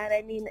 Mm-hmm. And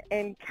I mean,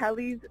 in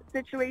Kelly's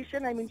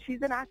situation,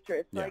 she's an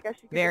actress, so I guess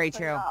she can Very just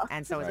play true. it off.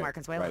 And so is Mark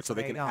Consuelo. Right, so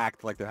they can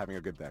act like they're having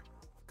a good day.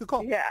 Good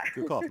call. Yeah.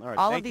 Good call. All right,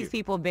 All thank of these you.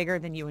 people bigger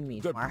than you and me,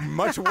 They're Jamar.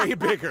 much way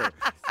bigger.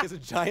 There's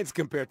giants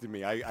compared to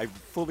me. I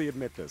fully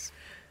admit this.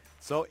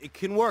 So it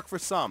can work for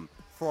some.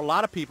 For a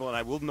lot of people, and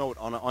I will note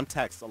on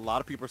text, a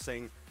lot of people are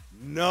saying,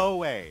 no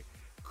way,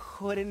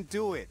 couldn't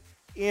do it,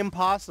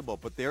 impossible.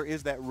 But there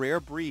is that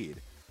rare breed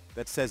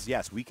that says,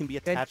 yes, we can be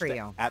attached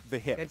at the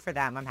hip. Good for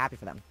them. I'm happy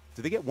for them.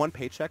 Do they get one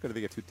paycheck or do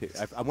they get two?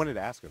 I wanted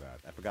to ask her that.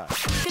 I forgot.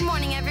 Good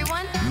morning,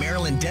 everyone.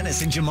 Marilyn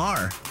Dennis and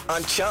Jamar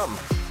on Chum.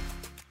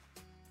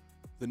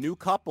 The new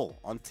couple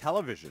on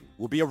television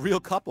will be a real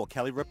couple,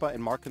 Kelly Ripa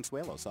and Mark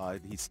Consuelo. So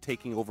he's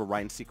taking over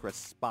Ryan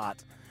Seacrest's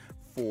spot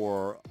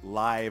for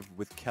Live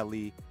with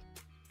Kelly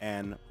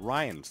and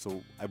Ryan.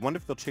 So I wonder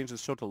if they'll change the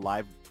show to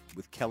Live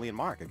with Kelly and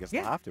Mark. I guess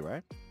they'll have to,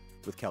 right?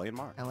 With Kelly and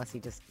Mark. Unless he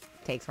just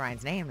takes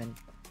Ryan's name and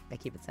they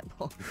keep it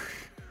simple.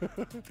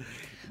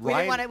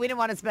 Ryan, we didn't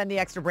want to spend the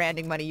extra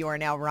branding money. You are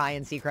now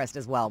Ryan Seacrest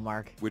as well,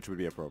 Mark. Which would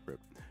be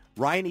appropriate.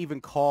 Ryan even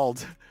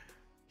called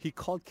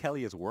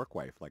Kelly his work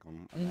wife,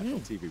 on national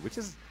TV, which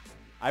is,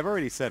 I've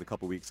already said a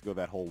couple weeks ago,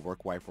 that whole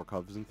work wife, work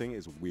husband thing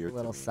is weird. A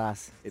little to me.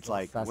 sus. It's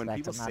when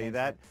people say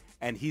that,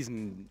 and he's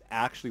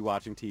actually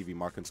watching TV,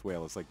 Mark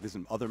Consuelo, it's this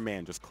other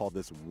man just called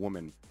this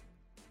woman,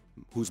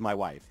 who's my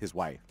wife, his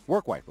wife,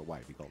 work wife, but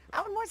wife, he called her.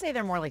 I would more say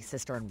they're more like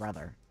sister and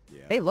brother.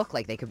 Yeah. They look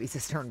like they could be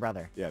sister and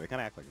brother. Yeah, they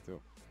kind of act like it too.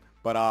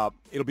 But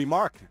it'll be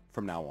Mark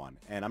from now on,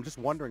 and I'm just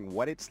wondering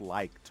what it's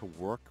like to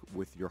work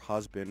with your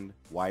husband,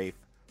 wife,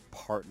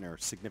 partner,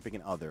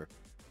 significant other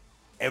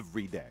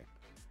every day.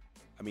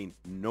 I mean,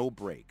 no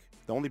break.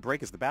 The only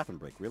break is the bathroom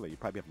break, really. You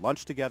probably have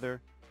lunch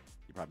together.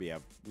 You probably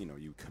have,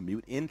 you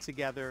commute in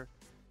together.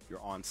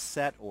 You're on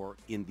set or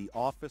in the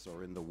office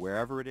or in the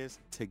wherever it is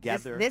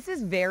together. This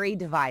is very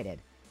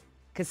divided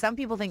because some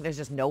people think there's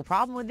just no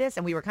problem with this.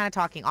 And we were kind of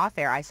talking off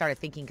air. I started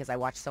thinking because I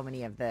watched so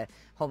many of the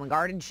home and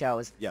garden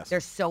shows. Yes.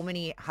 There's so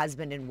many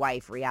husband and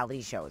wife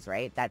reality shows,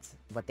 right? That's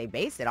what they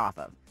base it off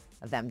of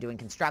them doing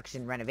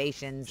construction,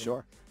 renovations,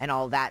 and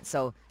all that.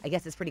 So I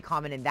guess it's pretty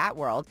common in that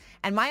world.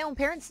 And my own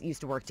parents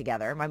used to work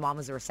together. My mom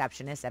was a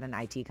receptionist at an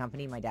IT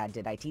company. My dad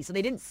did IT. So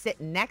they didn't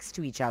sit next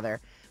to each other,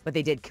 but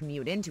they did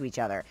commute into each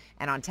other.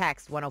 And on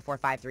text,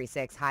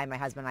 104536, hi, my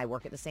husband and I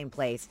work at the same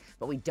place,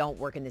 but we don't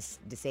work in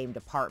the same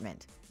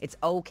department. It's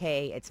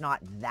okay. It's not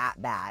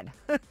that bad.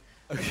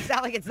 It's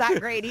not like it's that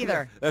great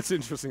either. That's an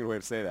interesting way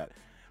to say that.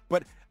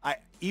 But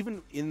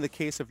even in the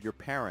case of your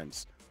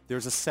parents,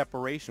 there's a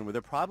separation where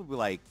they're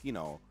probably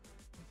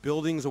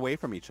buildings away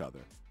from each other.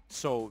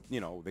 So,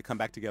 they come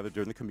back together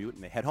during the commute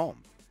and they head home.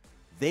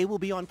 They will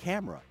be on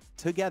camera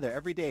together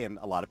every day. And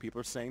a lot of people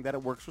are saying that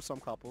it works for some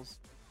couples.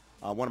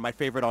 One of my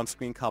favorite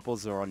on-screen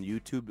couples are on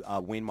YouTube,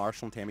 Wayne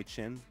Marshall and Tammy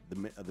Chin,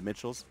 the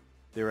Mitchells.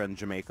 They're in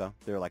Jamaica.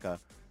 They're like a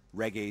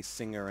reggae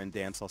singer and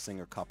dancehall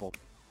singer couple.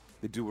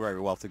 They do very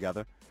well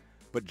together.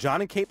 But John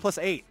and Kate plus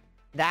 8,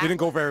 That didn't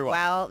go very well.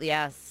 Well,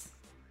 yes.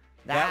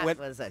 That went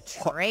was a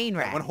train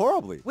wreck. That went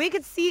horribly. We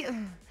could see...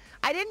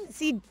 I didn't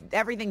see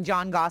everything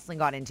John Gosling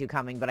got into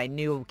coming, but I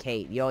knew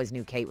Kate. You always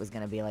knew Kate was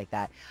going to be like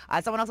that.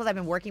 Someone else says, I've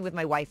been working with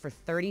my wife for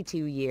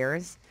 32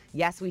 years.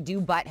 Yes, we do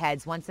butt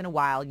heads once in a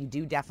while. You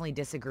do definitely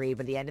disagree,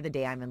 but at the end of the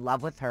day, I'm in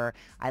love with her.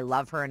 I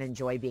love her and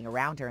enjoy being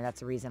around her, and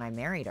that's the reason I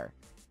married her.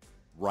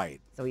 Right.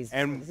 So this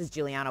is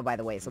Giuliano, by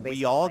the way. So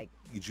basically,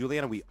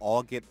 Giuliano, we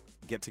all get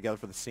together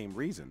for the same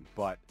reason,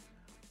 but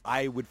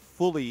I would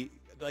fully,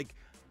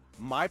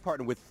 my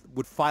partner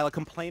would file a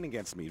complaint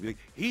against me. Be like,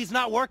 he's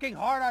not working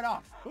hard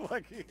enough.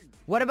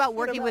 What about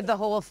working with the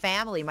whole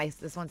family?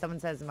 Someone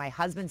says my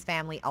husband's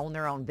family own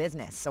their own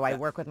business. So I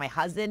work with my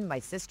husband, my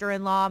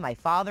sister-in-law, my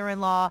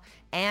father-in-law,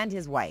 and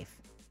his wife.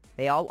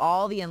 They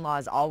all the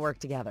in-laws all work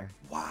together.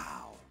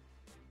 Wow.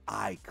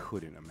 I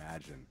couldn't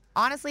imagine.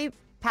 Honestly,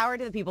 power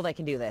to the people that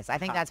can do this. I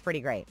think that's pretty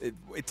great.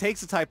 It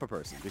takes a type of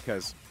person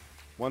because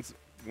once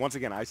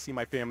again, I see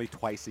my family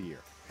twice a year.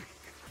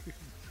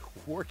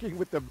 Working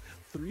with them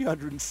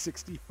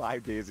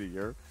 365 days a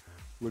year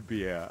would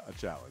be a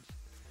challenge.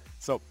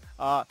 So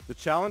the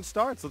challenge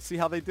starts. Let's see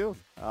how they do.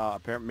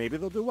 Apparently, maybe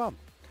they'll do well.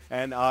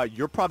 And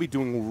you're probably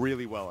doing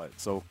really well at it,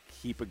 so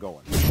keep it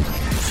going.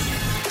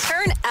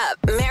 Turn up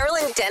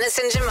Marilyn Dennis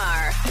and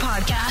Jamar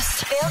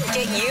podcast. They'll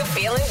get you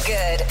feeling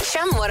good.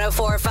 Chum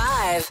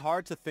 104.5. It's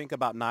hard to think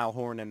about Niall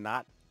Horan and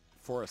not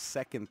for a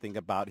second think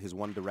about his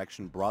One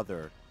Direction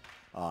brother,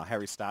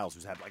 Harry Styles,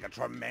 who's had a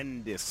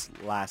tremendous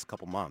last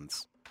couple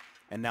months.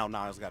 And now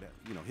Niall's got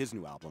his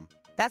new album.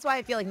 That's why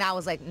I feel like Niall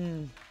was like,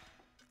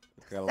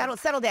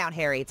 settle down,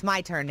 Harry. It's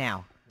my turn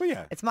now. But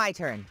yeah. It's my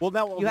turn. Well,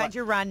 now you had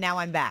your run. Now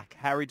I'm back.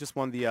 Harry just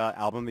won the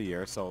album of the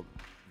year, so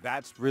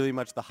that's really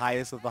much the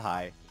highest of the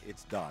high.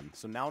 It's done.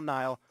 So now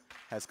Niall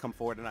has come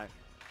forward, and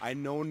I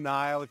know,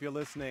 Niall, if you're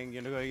listening,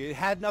 it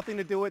had nothing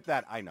to do with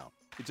that. I know.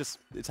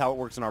 It's how it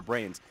works in our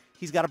brains.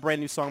 He's got a brand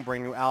new song,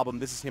 brand new album.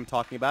 This is him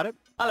talking about it.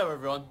 Hello,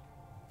 everyone.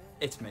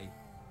 It's me.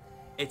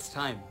 It's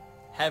time.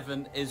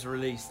 Heaven is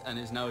released and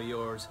is now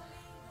yours.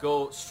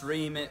 Go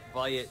stream it,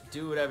 buy it,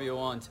 do whatever you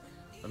want,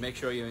 but make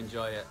sure you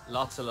enjoy it.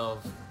 Lots of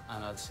love,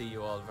 and I'll see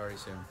you all very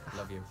soon.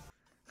 Love you.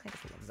 I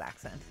just love his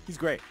accent. He's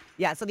great.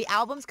 Yeah, so the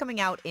album's coming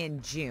out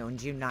in June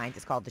 9th.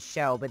 It's called The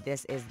Show, but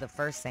this is the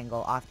first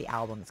single off the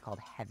album. It's called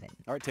Heaven.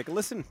 All right, take a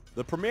listen.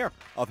 The premiere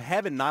of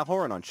Heaven, Niall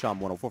Horan on Chum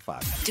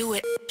 104.5. Do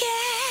it.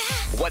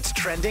 What's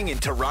trending in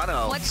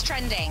Toronto? What's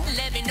trending?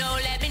 Let me know,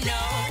 let me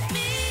know.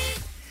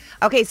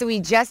 Okay, so we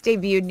just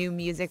debuted new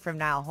music from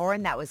Niall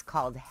Horan. That was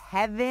called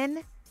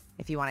Heaven.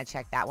 If you want to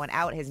check that one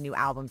out, his new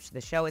album, The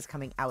Show, is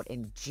coming out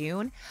in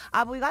June.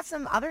 But we got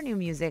some other new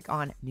music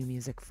on New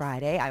Music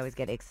Friday. I always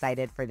get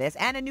excited for this.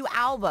 And a new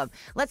album.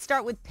 Let's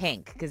start with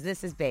Pink, because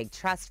this is big.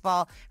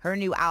 Trustfall, her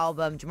new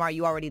album. Jamar,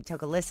 you already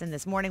took a listen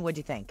this morning. What'd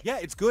you think? Yeah,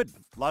 it's good.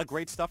 A lot of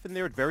great stuff in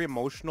there. Very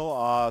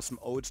emotional. Some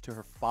odes to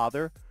her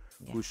father,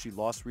 who she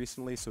lost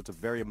recently. So it's a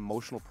very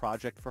emotional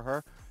project for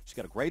her. She's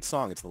got a great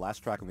song. It's the last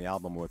track on the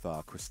album with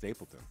Chris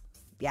Stapleton.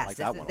 Yes,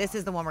 this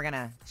is the one we're going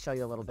to show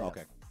you a little bit.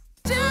 Okay.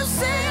 Just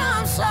say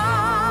I'm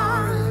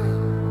sorry.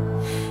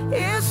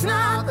 It's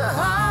not the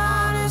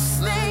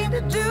hardest thing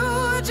to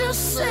do.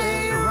 Just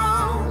say you're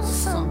wrong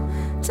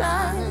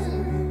sometimes.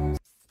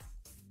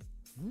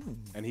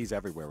 And he's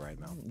everywhere right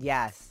now.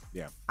 Yes.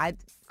 Yeah.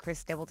 Chris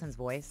Stapleton's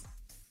voice,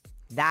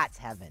 that's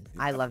heaven.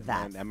 I love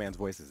that. That man's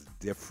voice is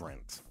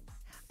different.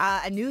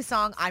 A new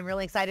song I'm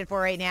really excited for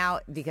right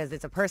now because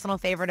it's a personal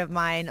favorite of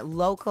mine.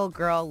 Local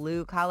girl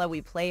Lou Kala. We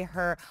play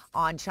her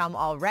on Chum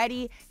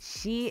already.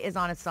 She is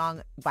on a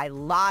song by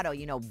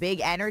Lotto,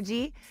 Big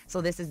Energy. So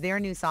this is their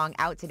new song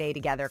out today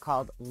together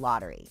called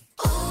Lottery.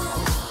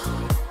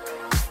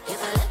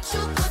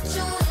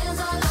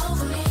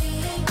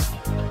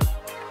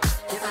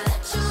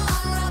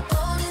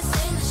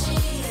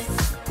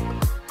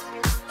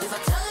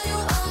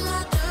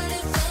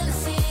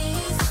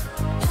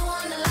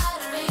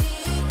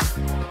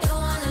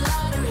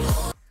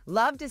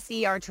 Love to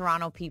see our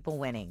Toronto people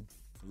winning.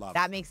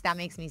 That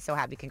makes me so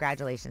happy.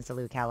 Congratulations to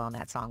Lou Kala on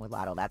that song with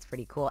Lotto. That's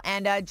pretty cool.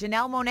 And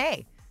Janelle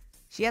Monáe.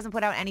 She hasn't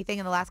put out anything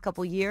in the last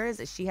couple years.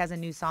 She has a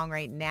new song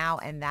right now,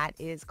 and that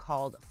is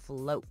called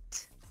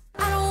Float.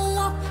 I don't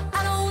walk,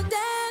 I don't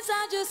dance,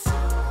 I just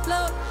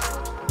float.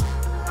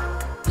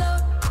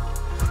 Float,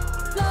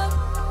 float,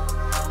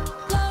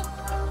 float.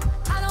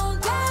 I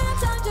don't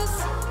dance, I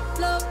just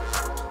float.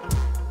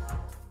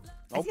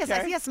 Okay.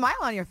 I see a smile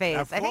on your face.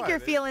 I think you're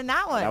feeling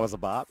that one. That was a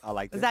bop. I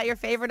like that. Is that your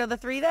favorite of the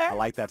three there? I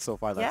like that so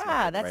far. That's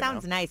that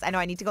sounds nice. I know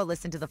I need to go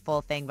listen to the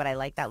full thing, but I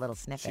like that little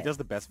snippet. She does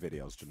the best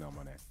videos, Janelle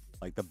Monáe.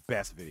 Like the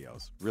best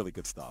videos. Really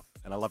good stuff.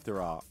 And I loved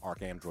her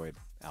Arc Android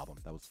album.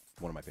 That was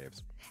one of my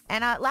faves.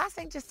 And last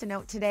thing just to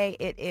note today,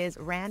 it is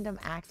Random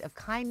Act of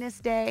Kindness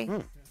Day.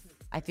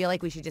 I feel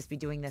like we should just be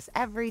doing this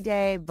every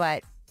day,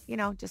 but,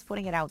 just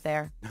putting it out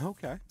there.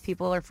 Okay.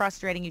 People are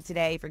frustrating you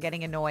today. If you're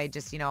getting annoyed,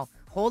 just,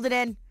 hold it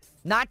in.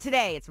 Not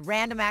today. It's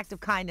Random Act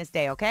of Kindness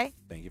Day, okay?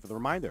 Thank you for the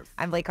reminder.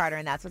 I'm Blake Carter,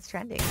 and that's what's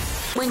trending.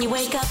 When you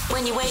wake up,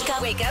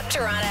 wake up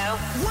Toronto.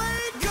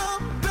 Wake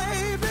up,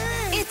 baby.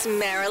 It's It's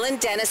Marilyn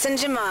Dennis and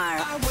Jamar.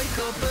 I wake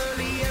up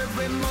early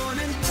every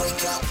morning.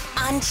 Wake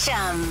up. On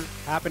Chum.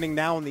 Happening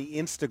now on the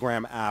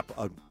Instagram app,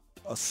 a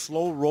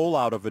slow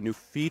rollout of a new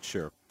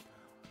feature.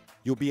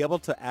 You'll be able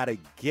to add a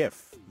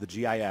GIF, the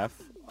GIF,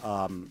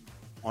 on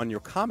your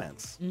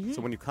comments. Mm-hmm.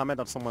 So when you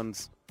comment on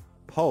someone's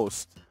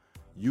post,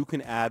 you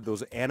can add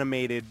those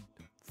animated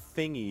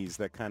thingies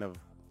that kind of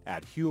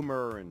add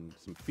humor and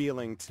some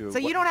feeling to. So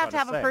you don't have to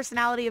have a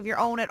personality of your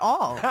own at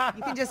all.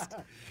 You can just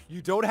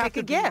you don't have pick to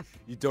a GIF.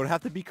 You don't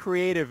have to be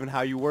creative in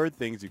how you word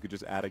things. You could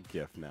just add a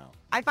GIF now.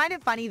 I find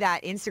it funny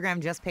that Instagram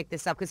just picked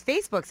this up because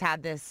Facebook's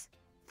had this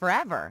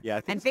forever. Yeah,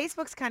 I think and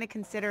Facebook's kind of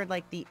considered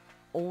like the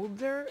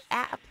older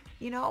app,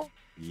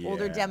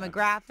 older Yeah.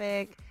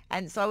 demographic.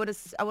 And so I would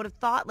have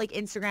thought like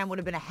Instagram would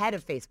have been ahead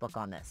of Facebook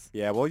on this.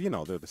 Yeah, well,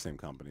 they're the same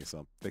company,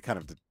 so they kind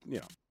of,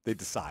 they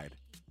decide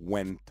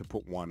when to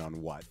put one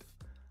on what.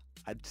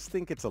 I just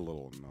think it's a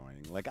little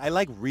annoying. Like, I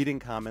like reading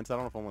comments. I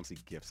don't know if I want to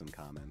see GIFs and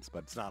comments,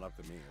 but it's not up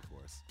to me, of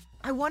course.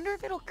 I wonder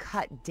if it'll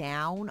cut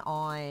down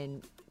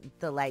on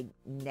the like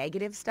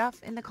negative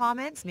stuff in the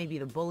comments, maybe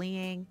the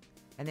bullying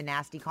and the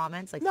nasty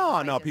comments. Like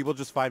No, people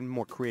just find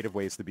more creative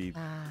ways to be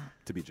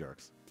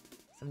jerks.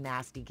 Some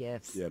nasty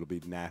GIFs. Yeah, it'll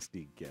be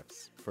nasty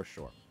GIFs for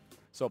sure.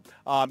 So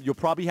you'll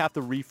probably have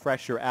to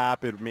refresh your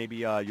app. If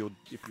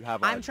you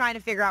have. I'm trying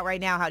to figure out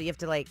right now how do you have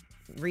to like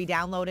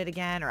re-download it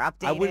again or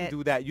update it. I wouldn't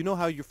do that. You know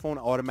how your phone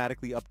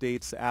automatically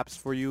updates apps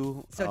for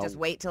you? So just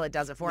wait till it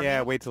does it for me?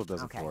 Yeah, wait till it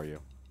does it for you.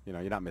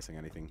 You're not missing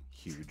anything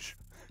huge.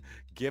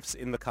 GIFs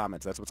in the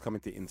comments. That's what's coming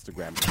to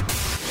Instagram.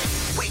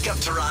 Wake up,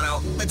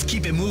 Toronto. Let's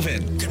keep it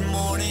moving. Good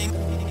morning.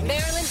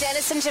 Marilyn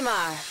Dennis and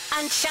Jamar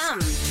on Chum.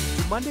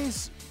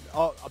 Mondays.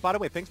 Oh, by the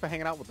way, thanks for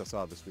hanging out with us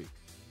this week.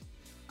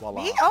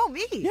 Me? Oh,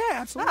 me? Yeah,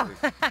 absolutely.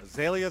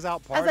 Azalea's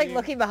out partying. I was like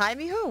looking behind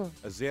me. Who?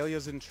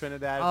 Azalea's in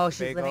Trinidad. Oh, and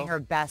she's Tobago, living her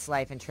best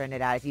life in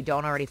Trinidad. If you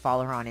don't already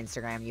follow her on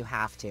Instagram, you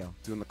have to.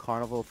 doing the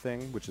carnival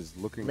thing, which is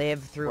looking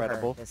Live through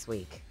incredible. her this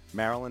week.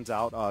 Marilyn's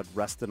out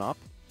resting up.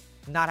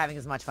 Not having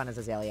as much fun as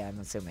Azalea, I'm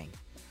assuming.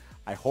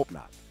 I hope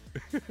not.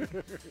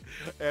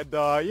 And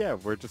yeah,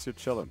 we're just here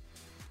chilling.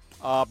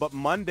 But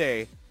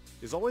Monday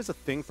is always a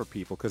thing for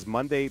people because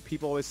Monday,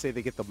 people always say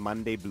they get the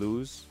Monday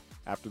blues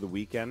after the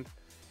weekend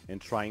and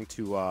trying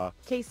to...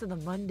 Case of the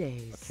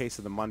Mondays. A case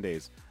of the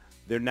Mondays.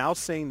 They're now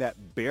saying that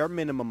bare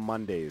minimum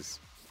Mondays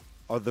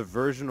are the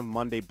version of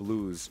Monday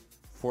blues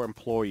for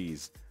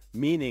employees.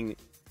 Meaning,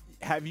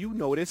 have you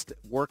noticed,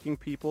 working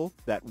people,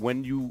 that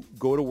when you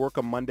go to work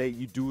on Monday,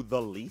 you do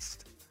the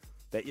least?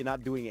 That you're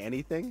not doing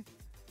anything?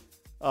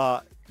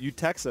 You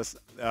text us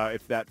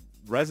if that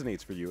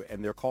resonates for you,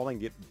 and they're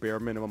calling it bare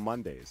minimum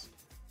Mondays.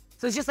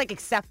 So it's just like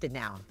accepted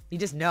now. You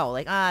just know,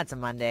 like, it's a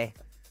Monday.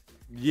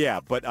 Yeah,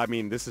 but I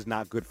mean, this is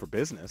not good for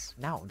business.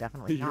 No,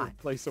 definitely Your not.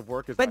 place of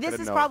work is But not this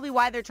gonna is know. probably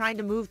why they're trying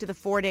to move to the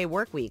 4-day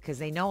work week because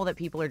they know that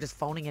people are just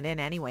phoning it in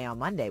anyway on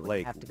Monday when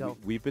they have to go.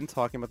 We've been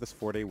talking about this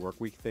 4-day work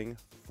week thing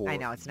for I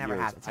know, it's never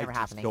years. It's never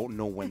happening. I just don't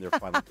know when they're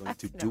finally going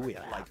to do it.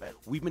 Like,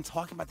 we've been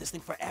talking about this thing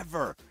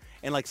forever.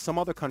 And like some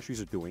other countries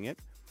are doing it.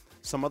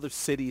 Some other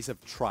cities have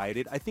tried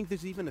it. I think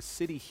there's even a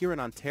city here in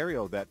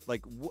Ontario that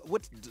like,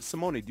 what's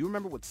Simone, do you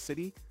remember what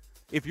city?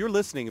 If you're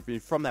listening, if you're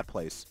from that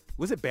place,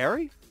 was it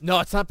Barrie? No,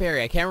 it's not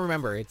Barrie. I can't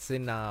remember. It's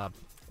in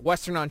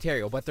Western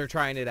Ontario, but they're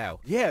trying it out.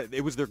 Yeah,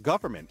 it was their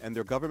government, and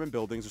their government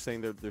buildings are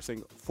saying they're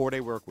saying 4-day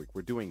work week.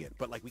 We're doing it,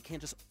 but like we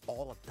can't just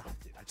all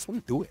adopt it. I just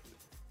want to do it.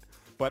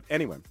 But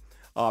anyway,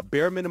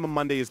 bare minimum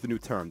Monday is the new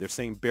term. They're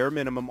saying bare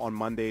minimum on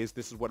Mondays.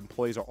 This is what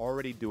employees are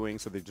already doing,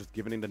 so they're just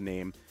giving it a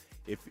name.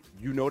 If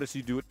you notice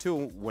you do it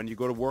too, when you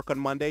go to work on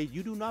Monday,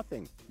 you do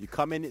nothing. You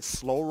come in,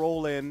 slow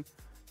roll in.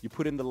 You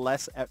put in the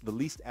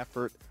least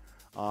effort.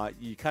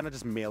 You kind of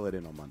just mail it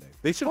in on Monday.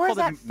 They should. Or is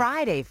that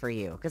Friday for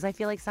you? Because I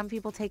feel like some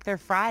people take their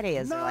Friday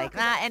as they're like,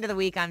 end of the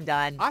week, I'm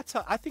done. I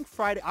think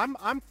Friday.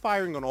 I'm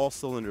firing on all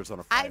cylinders on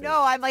a Friday. I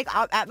know. I'm like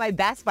at my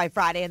best by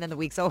Friday, and then the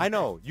week's over. I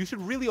know. You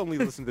should really only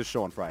listen to this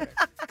show on Friday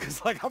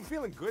because like I'm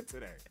feeling good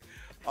today.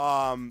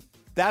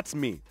 That's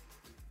me.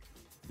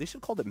 They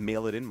should call it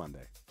Mail It In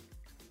Monday.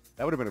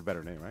 That would have been a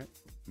better name, right?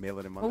 Mail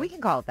It In Monday. Well, we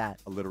can call it that.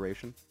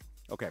 Alliteration.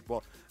 Okay.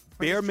 Well.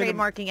 We're just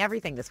trademarking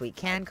everything this week.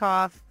 Can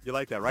cough. You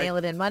like that, right? Mail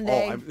it in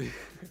Monday.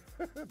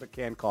 Oh, the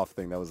can cough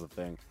thing, that was the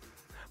thing.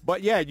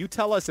 But yeah, you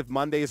tell us if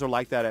Mondays are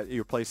like that at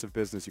your place of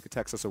business. You can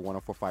text us at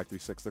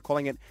 104536. They're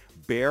calling it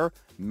bare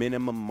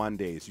minimum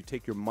Mondays. You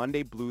take your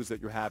Monday blues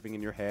that you're having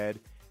in your head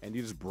and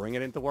you just bring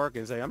it into work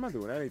and say, I'm not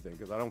doing anything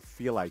because I don't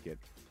feel like it.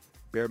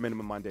 Bare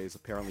minimum Mondays,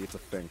 apparently it's a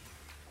thing.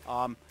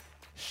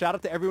 Shout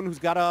out to everyone who's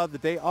got the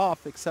day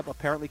off, except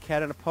apparently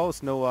Kat in a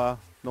post. No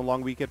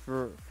long weekend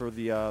for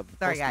the Sorry,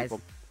 post guys.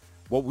 people.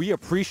 Well, we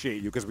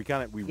appreciate you because we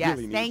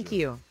really need thank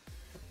you.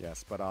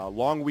 Yes, but a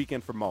long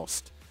weekend for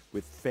most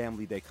with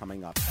Family Day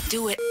coming up.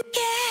 Do it.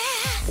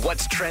 Yeah.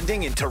 What's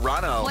trending in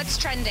Toronto? What's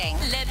trending?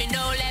 Let me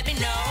know.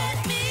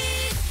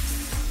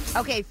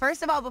 Okay,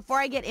 first of all, before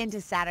I get into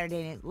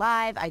Saturday Night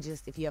Live,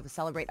 if you have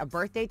celebrate a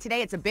birthday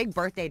today, it's a big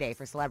birthday day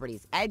for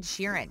celebrities. Ed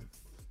Sheeran.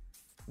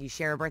 You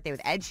share a birthday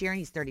with Ed Sheeran.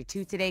 He's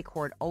 32 today.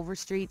 Cord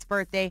Overstreet's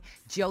birthday.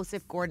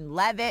 Joseph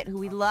Gordon-Levitt, who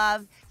we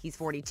love. He's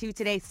 42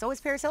 today. So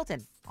is Paris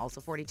Hilton. Also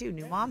 42,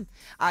 new mom.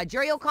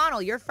 Jerry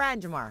O'Connell, your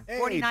friend, Jamar,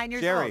 49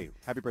 years Jerry. old.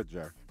 Happy birthday,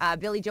 Jerry.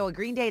 Billy Joe of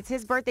Green Day, it's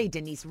his birthday.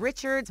 Denise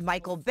Richards,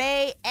 Michael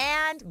Bay,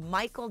 and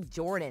Michael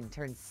Jordan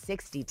turns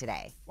 60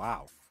 today.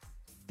 Wow.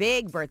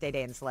 Big birthday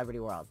day in the celebrity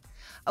world.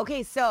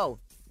 Okay, so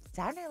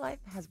Saturday Night Live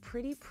has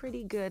pretty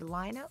good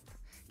lineup.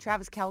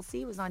 Travis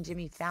Kelce was on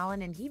Jimmy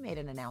Fallon, and he made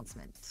an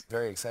announcement.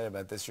 Very excited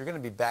about this. You're going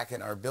to be back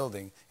in our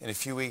building in a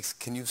few weeks.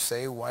 Can you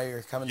say why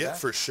you're coming back? Yeah,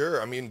 for sure.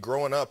 I mean,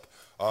 growing up,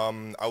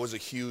 I was a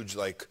huge,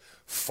 like,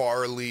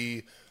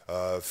 Farley,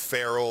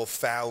 Farrell,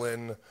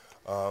 Fallon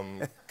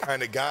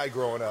kind of guy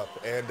growing up.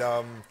 And,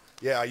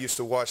 yeah, I used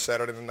to watch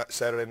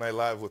Saturday Night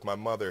Live with my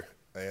mother.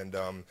 And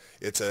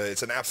it's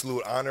an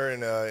absolute honor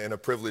and a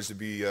privilege to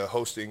be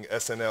hosting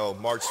SNL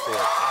March 4th.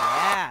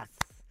 Yes.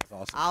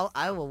 That's awesome.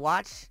 I will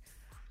watch.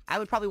 I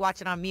would probably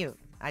watch it on mute.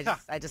 I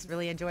just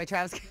really enjoy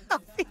Travis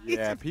Kelce.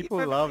 Yeah, people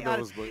love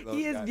those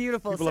He is guys.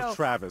 beautiful. People love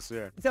Travis,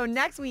 yeah. So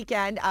next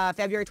weekend,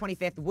 February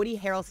 25th, Woody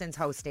Harrelson's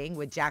hosting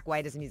with Jack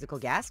White as a musical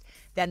guest.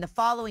 Then the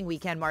following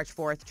weekend, March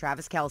 4th,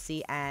 Travis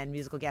Kelce, and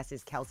musical guest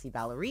is Kelsey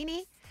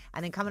Ballerini.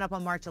 And then coming up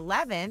on March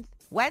 11th,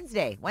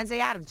 Wednesday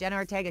Addams, Jenna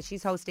Ortega,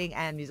 she's hosting,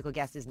 and musical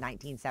guest is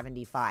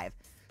 1975.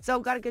 So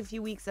got a good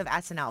few weeks of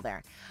SNL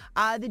there.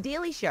 The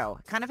Daily Show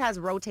kind of has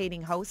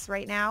rotating hosts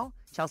right now.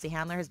 Chelsea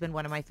Handler has been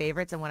one of my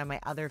favorites, and one of my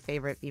other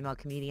favorite female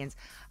comedians,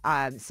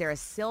 Sarah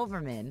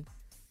Silverman.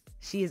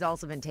 She has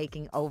also been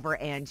taking over,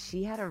 and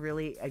she had a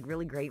really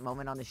great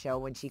moment on the show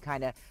when she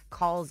kind of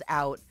calls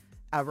out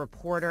a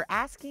reporter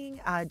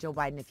asking Joe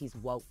Biden if he's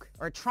woke,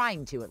 or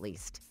trying to at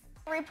least.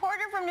 A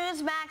reporter from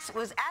Newsmax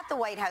was at the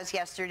White House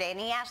yesterday, and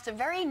he asked a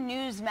very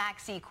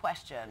Newsmaxy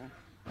question.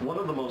 One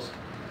of the most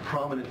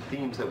prominent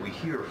themes that we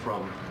hear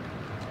from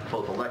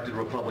both elected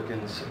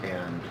Republicans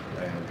and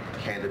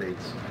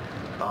candidates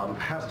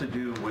has to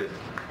do with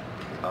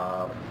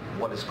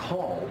what is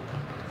called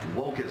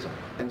wokeism.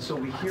 And so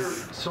we hear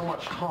so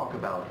much talk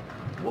about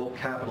woke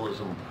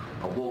capitalism,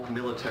 a woke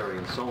military,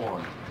 and so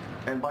on.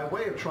 And by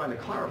way of trying to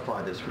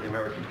clarify this for the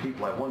American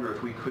people, I wonder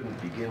if we couldn't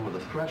begin with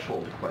a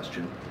threshold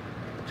question,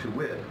 to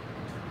wit,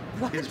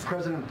 is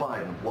President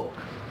Biden woke?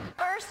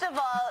 First of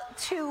all,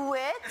 to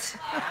wit,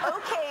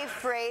 okay,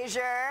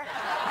 Frazier.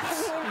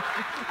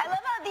 I love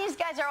how these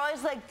guys are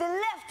always like, the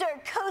left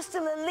are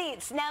coastal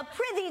elites. Now,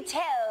 prithee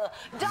tell,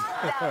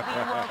 doth thou be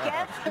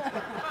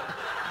woketh?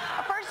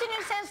 A person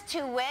who says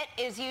to wit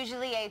is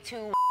usually a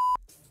to.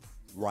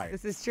 Right.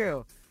 This is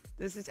true.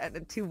 This is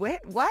to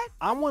wit. What?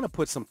 I want to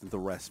put something to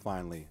rest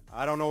finally.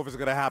 I don't know if it's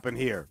going to happen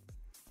here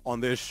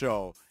on this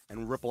show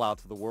and ripple out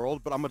to the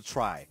world, but I'm going to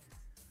try.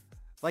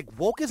 Like,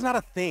 woke is not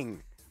a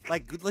thing.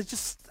 Like, I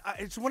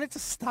just want it to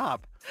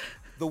stop.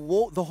 The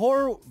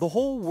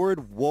whole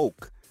word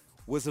woke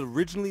was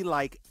originally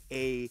like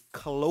a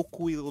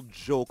colloquial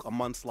joke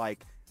amongst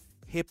like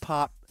hip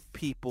hop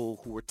people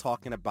who were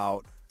talking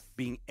about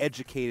being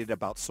educated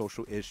about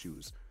social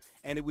issues.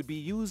 And it would be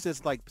used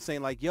as like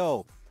saying like,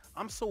 yo,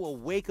 I'm so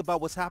awake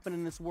about what's happening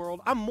in this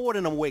world. I'm more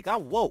than awake.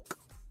 I'm woke.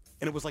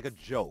 And it was like a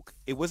joke.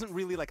 It wasn't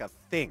really like a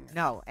thing.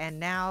 No, and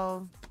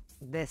now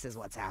this is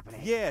what's happening.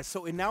 Yeah,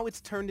 so and now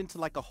it's turned into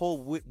like a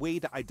whole way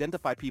to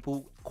identify people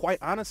who, quite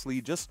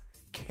honestly, just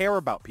care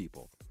about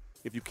people.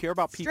 If you care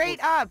about people...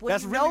 Straight up. When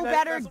you know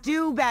better,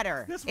 do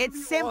better.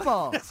 It's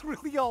simple. That's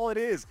really all it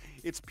is.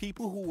 It's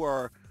people who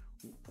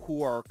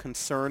are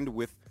concerned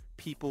with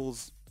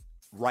people's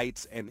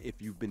rights and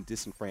if you've been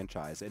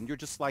disenfranchised. And you're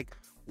just like,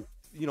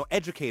 you know,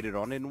 educated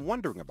on it and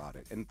wondering about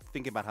it and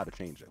thinking about how to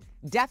change it.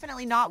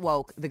 Definitely not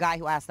woke, the guy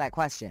who asked that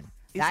question.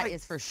 That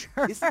is for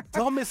sure. It's the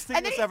dumbest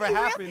thing that's ever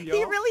happened, yo.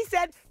 He really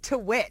said to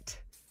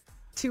wit.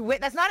 To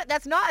wit. That's not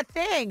a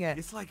thing.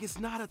 It's like, it's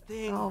not a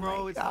thing, oh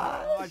bro. It's like,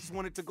 oh, I just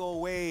want it to go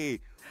away.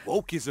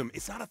 Wokeism.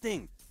 It's not a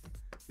thing.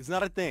 It's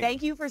not a thing.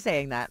 Thank you for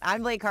saying that.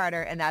 I'm Blake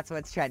Carter, and that's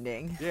what's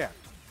trending. Yeah.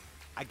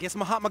 I guess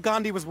Mahatma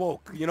Gandhi was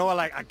woke. You know,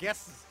 like, I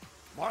guess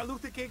Martin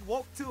Luther King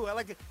woke too. I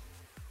like it.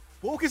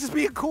 Woke is just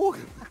being cool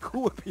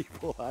with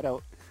people. I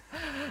don't.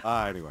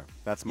 Anyway,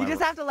 that's my... You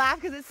just have to laugh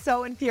because it's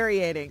so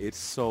infuriating. It's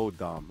so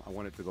dumb. I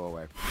want it to go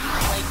away.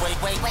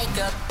 Wake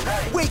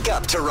up. Wake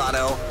up,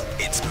 Toronto.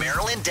 It's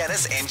Marilyn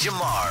Dennis and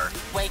Jamar.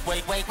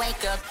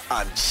 Wake up.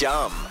 On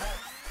Chum.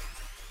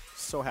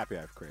 So happy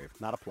I have Crave.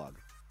 Not a plug.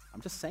 I'm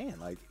just saying,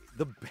 like,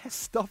 the best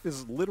stuff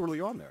is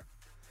literally on there.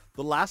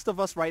 The Last of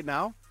Us right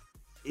now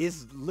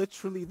is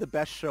literally the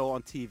best show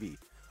on TV.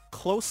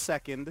 Close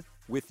second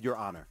with Your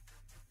Honor.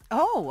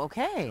 Oh,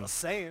 okay. Just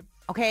saying.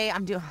 Okay,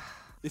 I'm doing...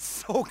 It's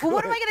so good. Well,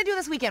 what am I going to do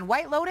this weekend?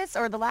 White Lotus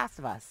or The Last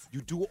of Us? You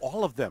do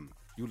all of them.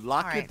 You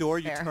lock your door,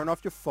 you turn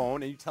off your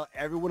phone, and you tell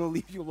everyone to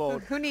leave you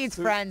alone. Who needs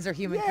friends or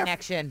human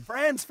connection?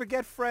 Friends,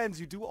 forget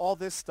friends. You do all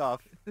this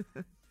stuff,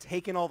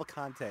 taking all the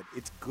content.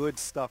 It's good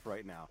stuff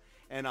right now.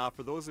 And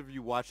for those of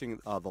you watching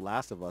The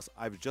Last of Us,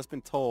 I've just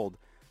been told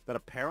that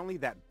apparently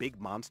that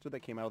big monster that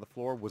came out of the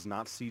floor was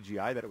not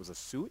CGI, that it was a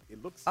suit.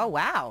 It looks... Oh,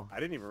 wow.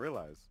 I didn't even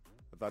realize.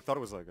 I thought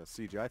it was like a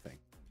CGI thing.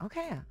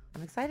 Okay,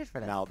 I'm excited for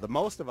this. Now, the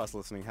most of us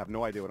listening have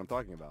no idea what I'm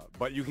talking about,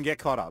 but you can get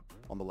caught up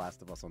on The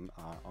Last of Us on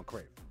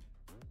Crave.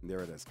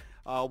 There it is.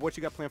 What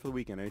you got planned for the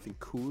weekend? Anything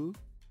cool?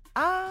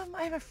 I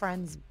have a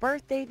friend's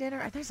birthday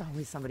dinner. There's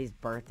always somebody's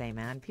birthday,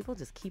 man. People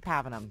just keep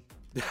having them.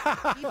 Keep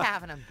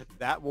having them.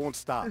 That won't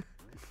stop.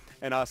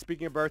 And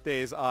speaking of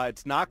birthdays,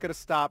 it's not going to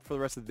stop for the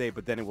rest of the day,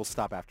 but then it will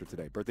stop after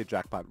today. Birthday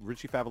jackpot.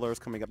 Richie Favaloro is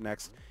coming up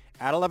next.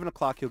 At 11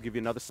 o'clock, he'll give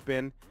you another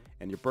spin,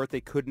 and your birthday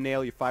could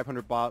nail you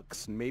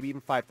 $500, maybe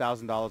even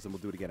 $5,000, and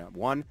we'll do it again at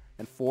 1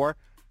 and 4.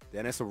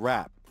 Then it's a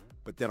wrap.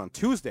 But then on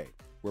Tuesday,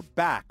 we're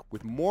back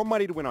with more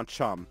money to win on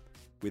Chum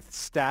with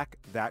Stack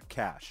That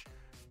Cash.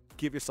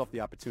 Give yourself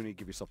the opportunity,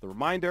 give yourself the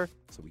reminder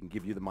so we can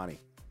give you the money.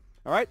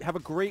 All right, have a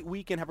great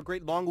weekend. Have a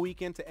great long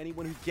weekend to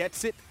anyone who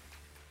gets it.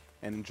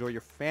 And enjoy your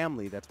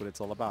family. That's what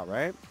it's all about,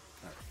 right?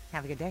 All right.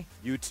 Have a good day.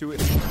 You too.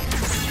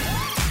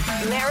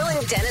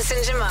 Marilyn Dennis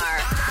and Jamar.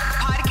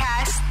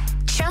 Podcast.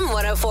 Chum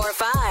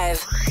 1045.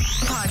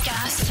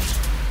 Podcast.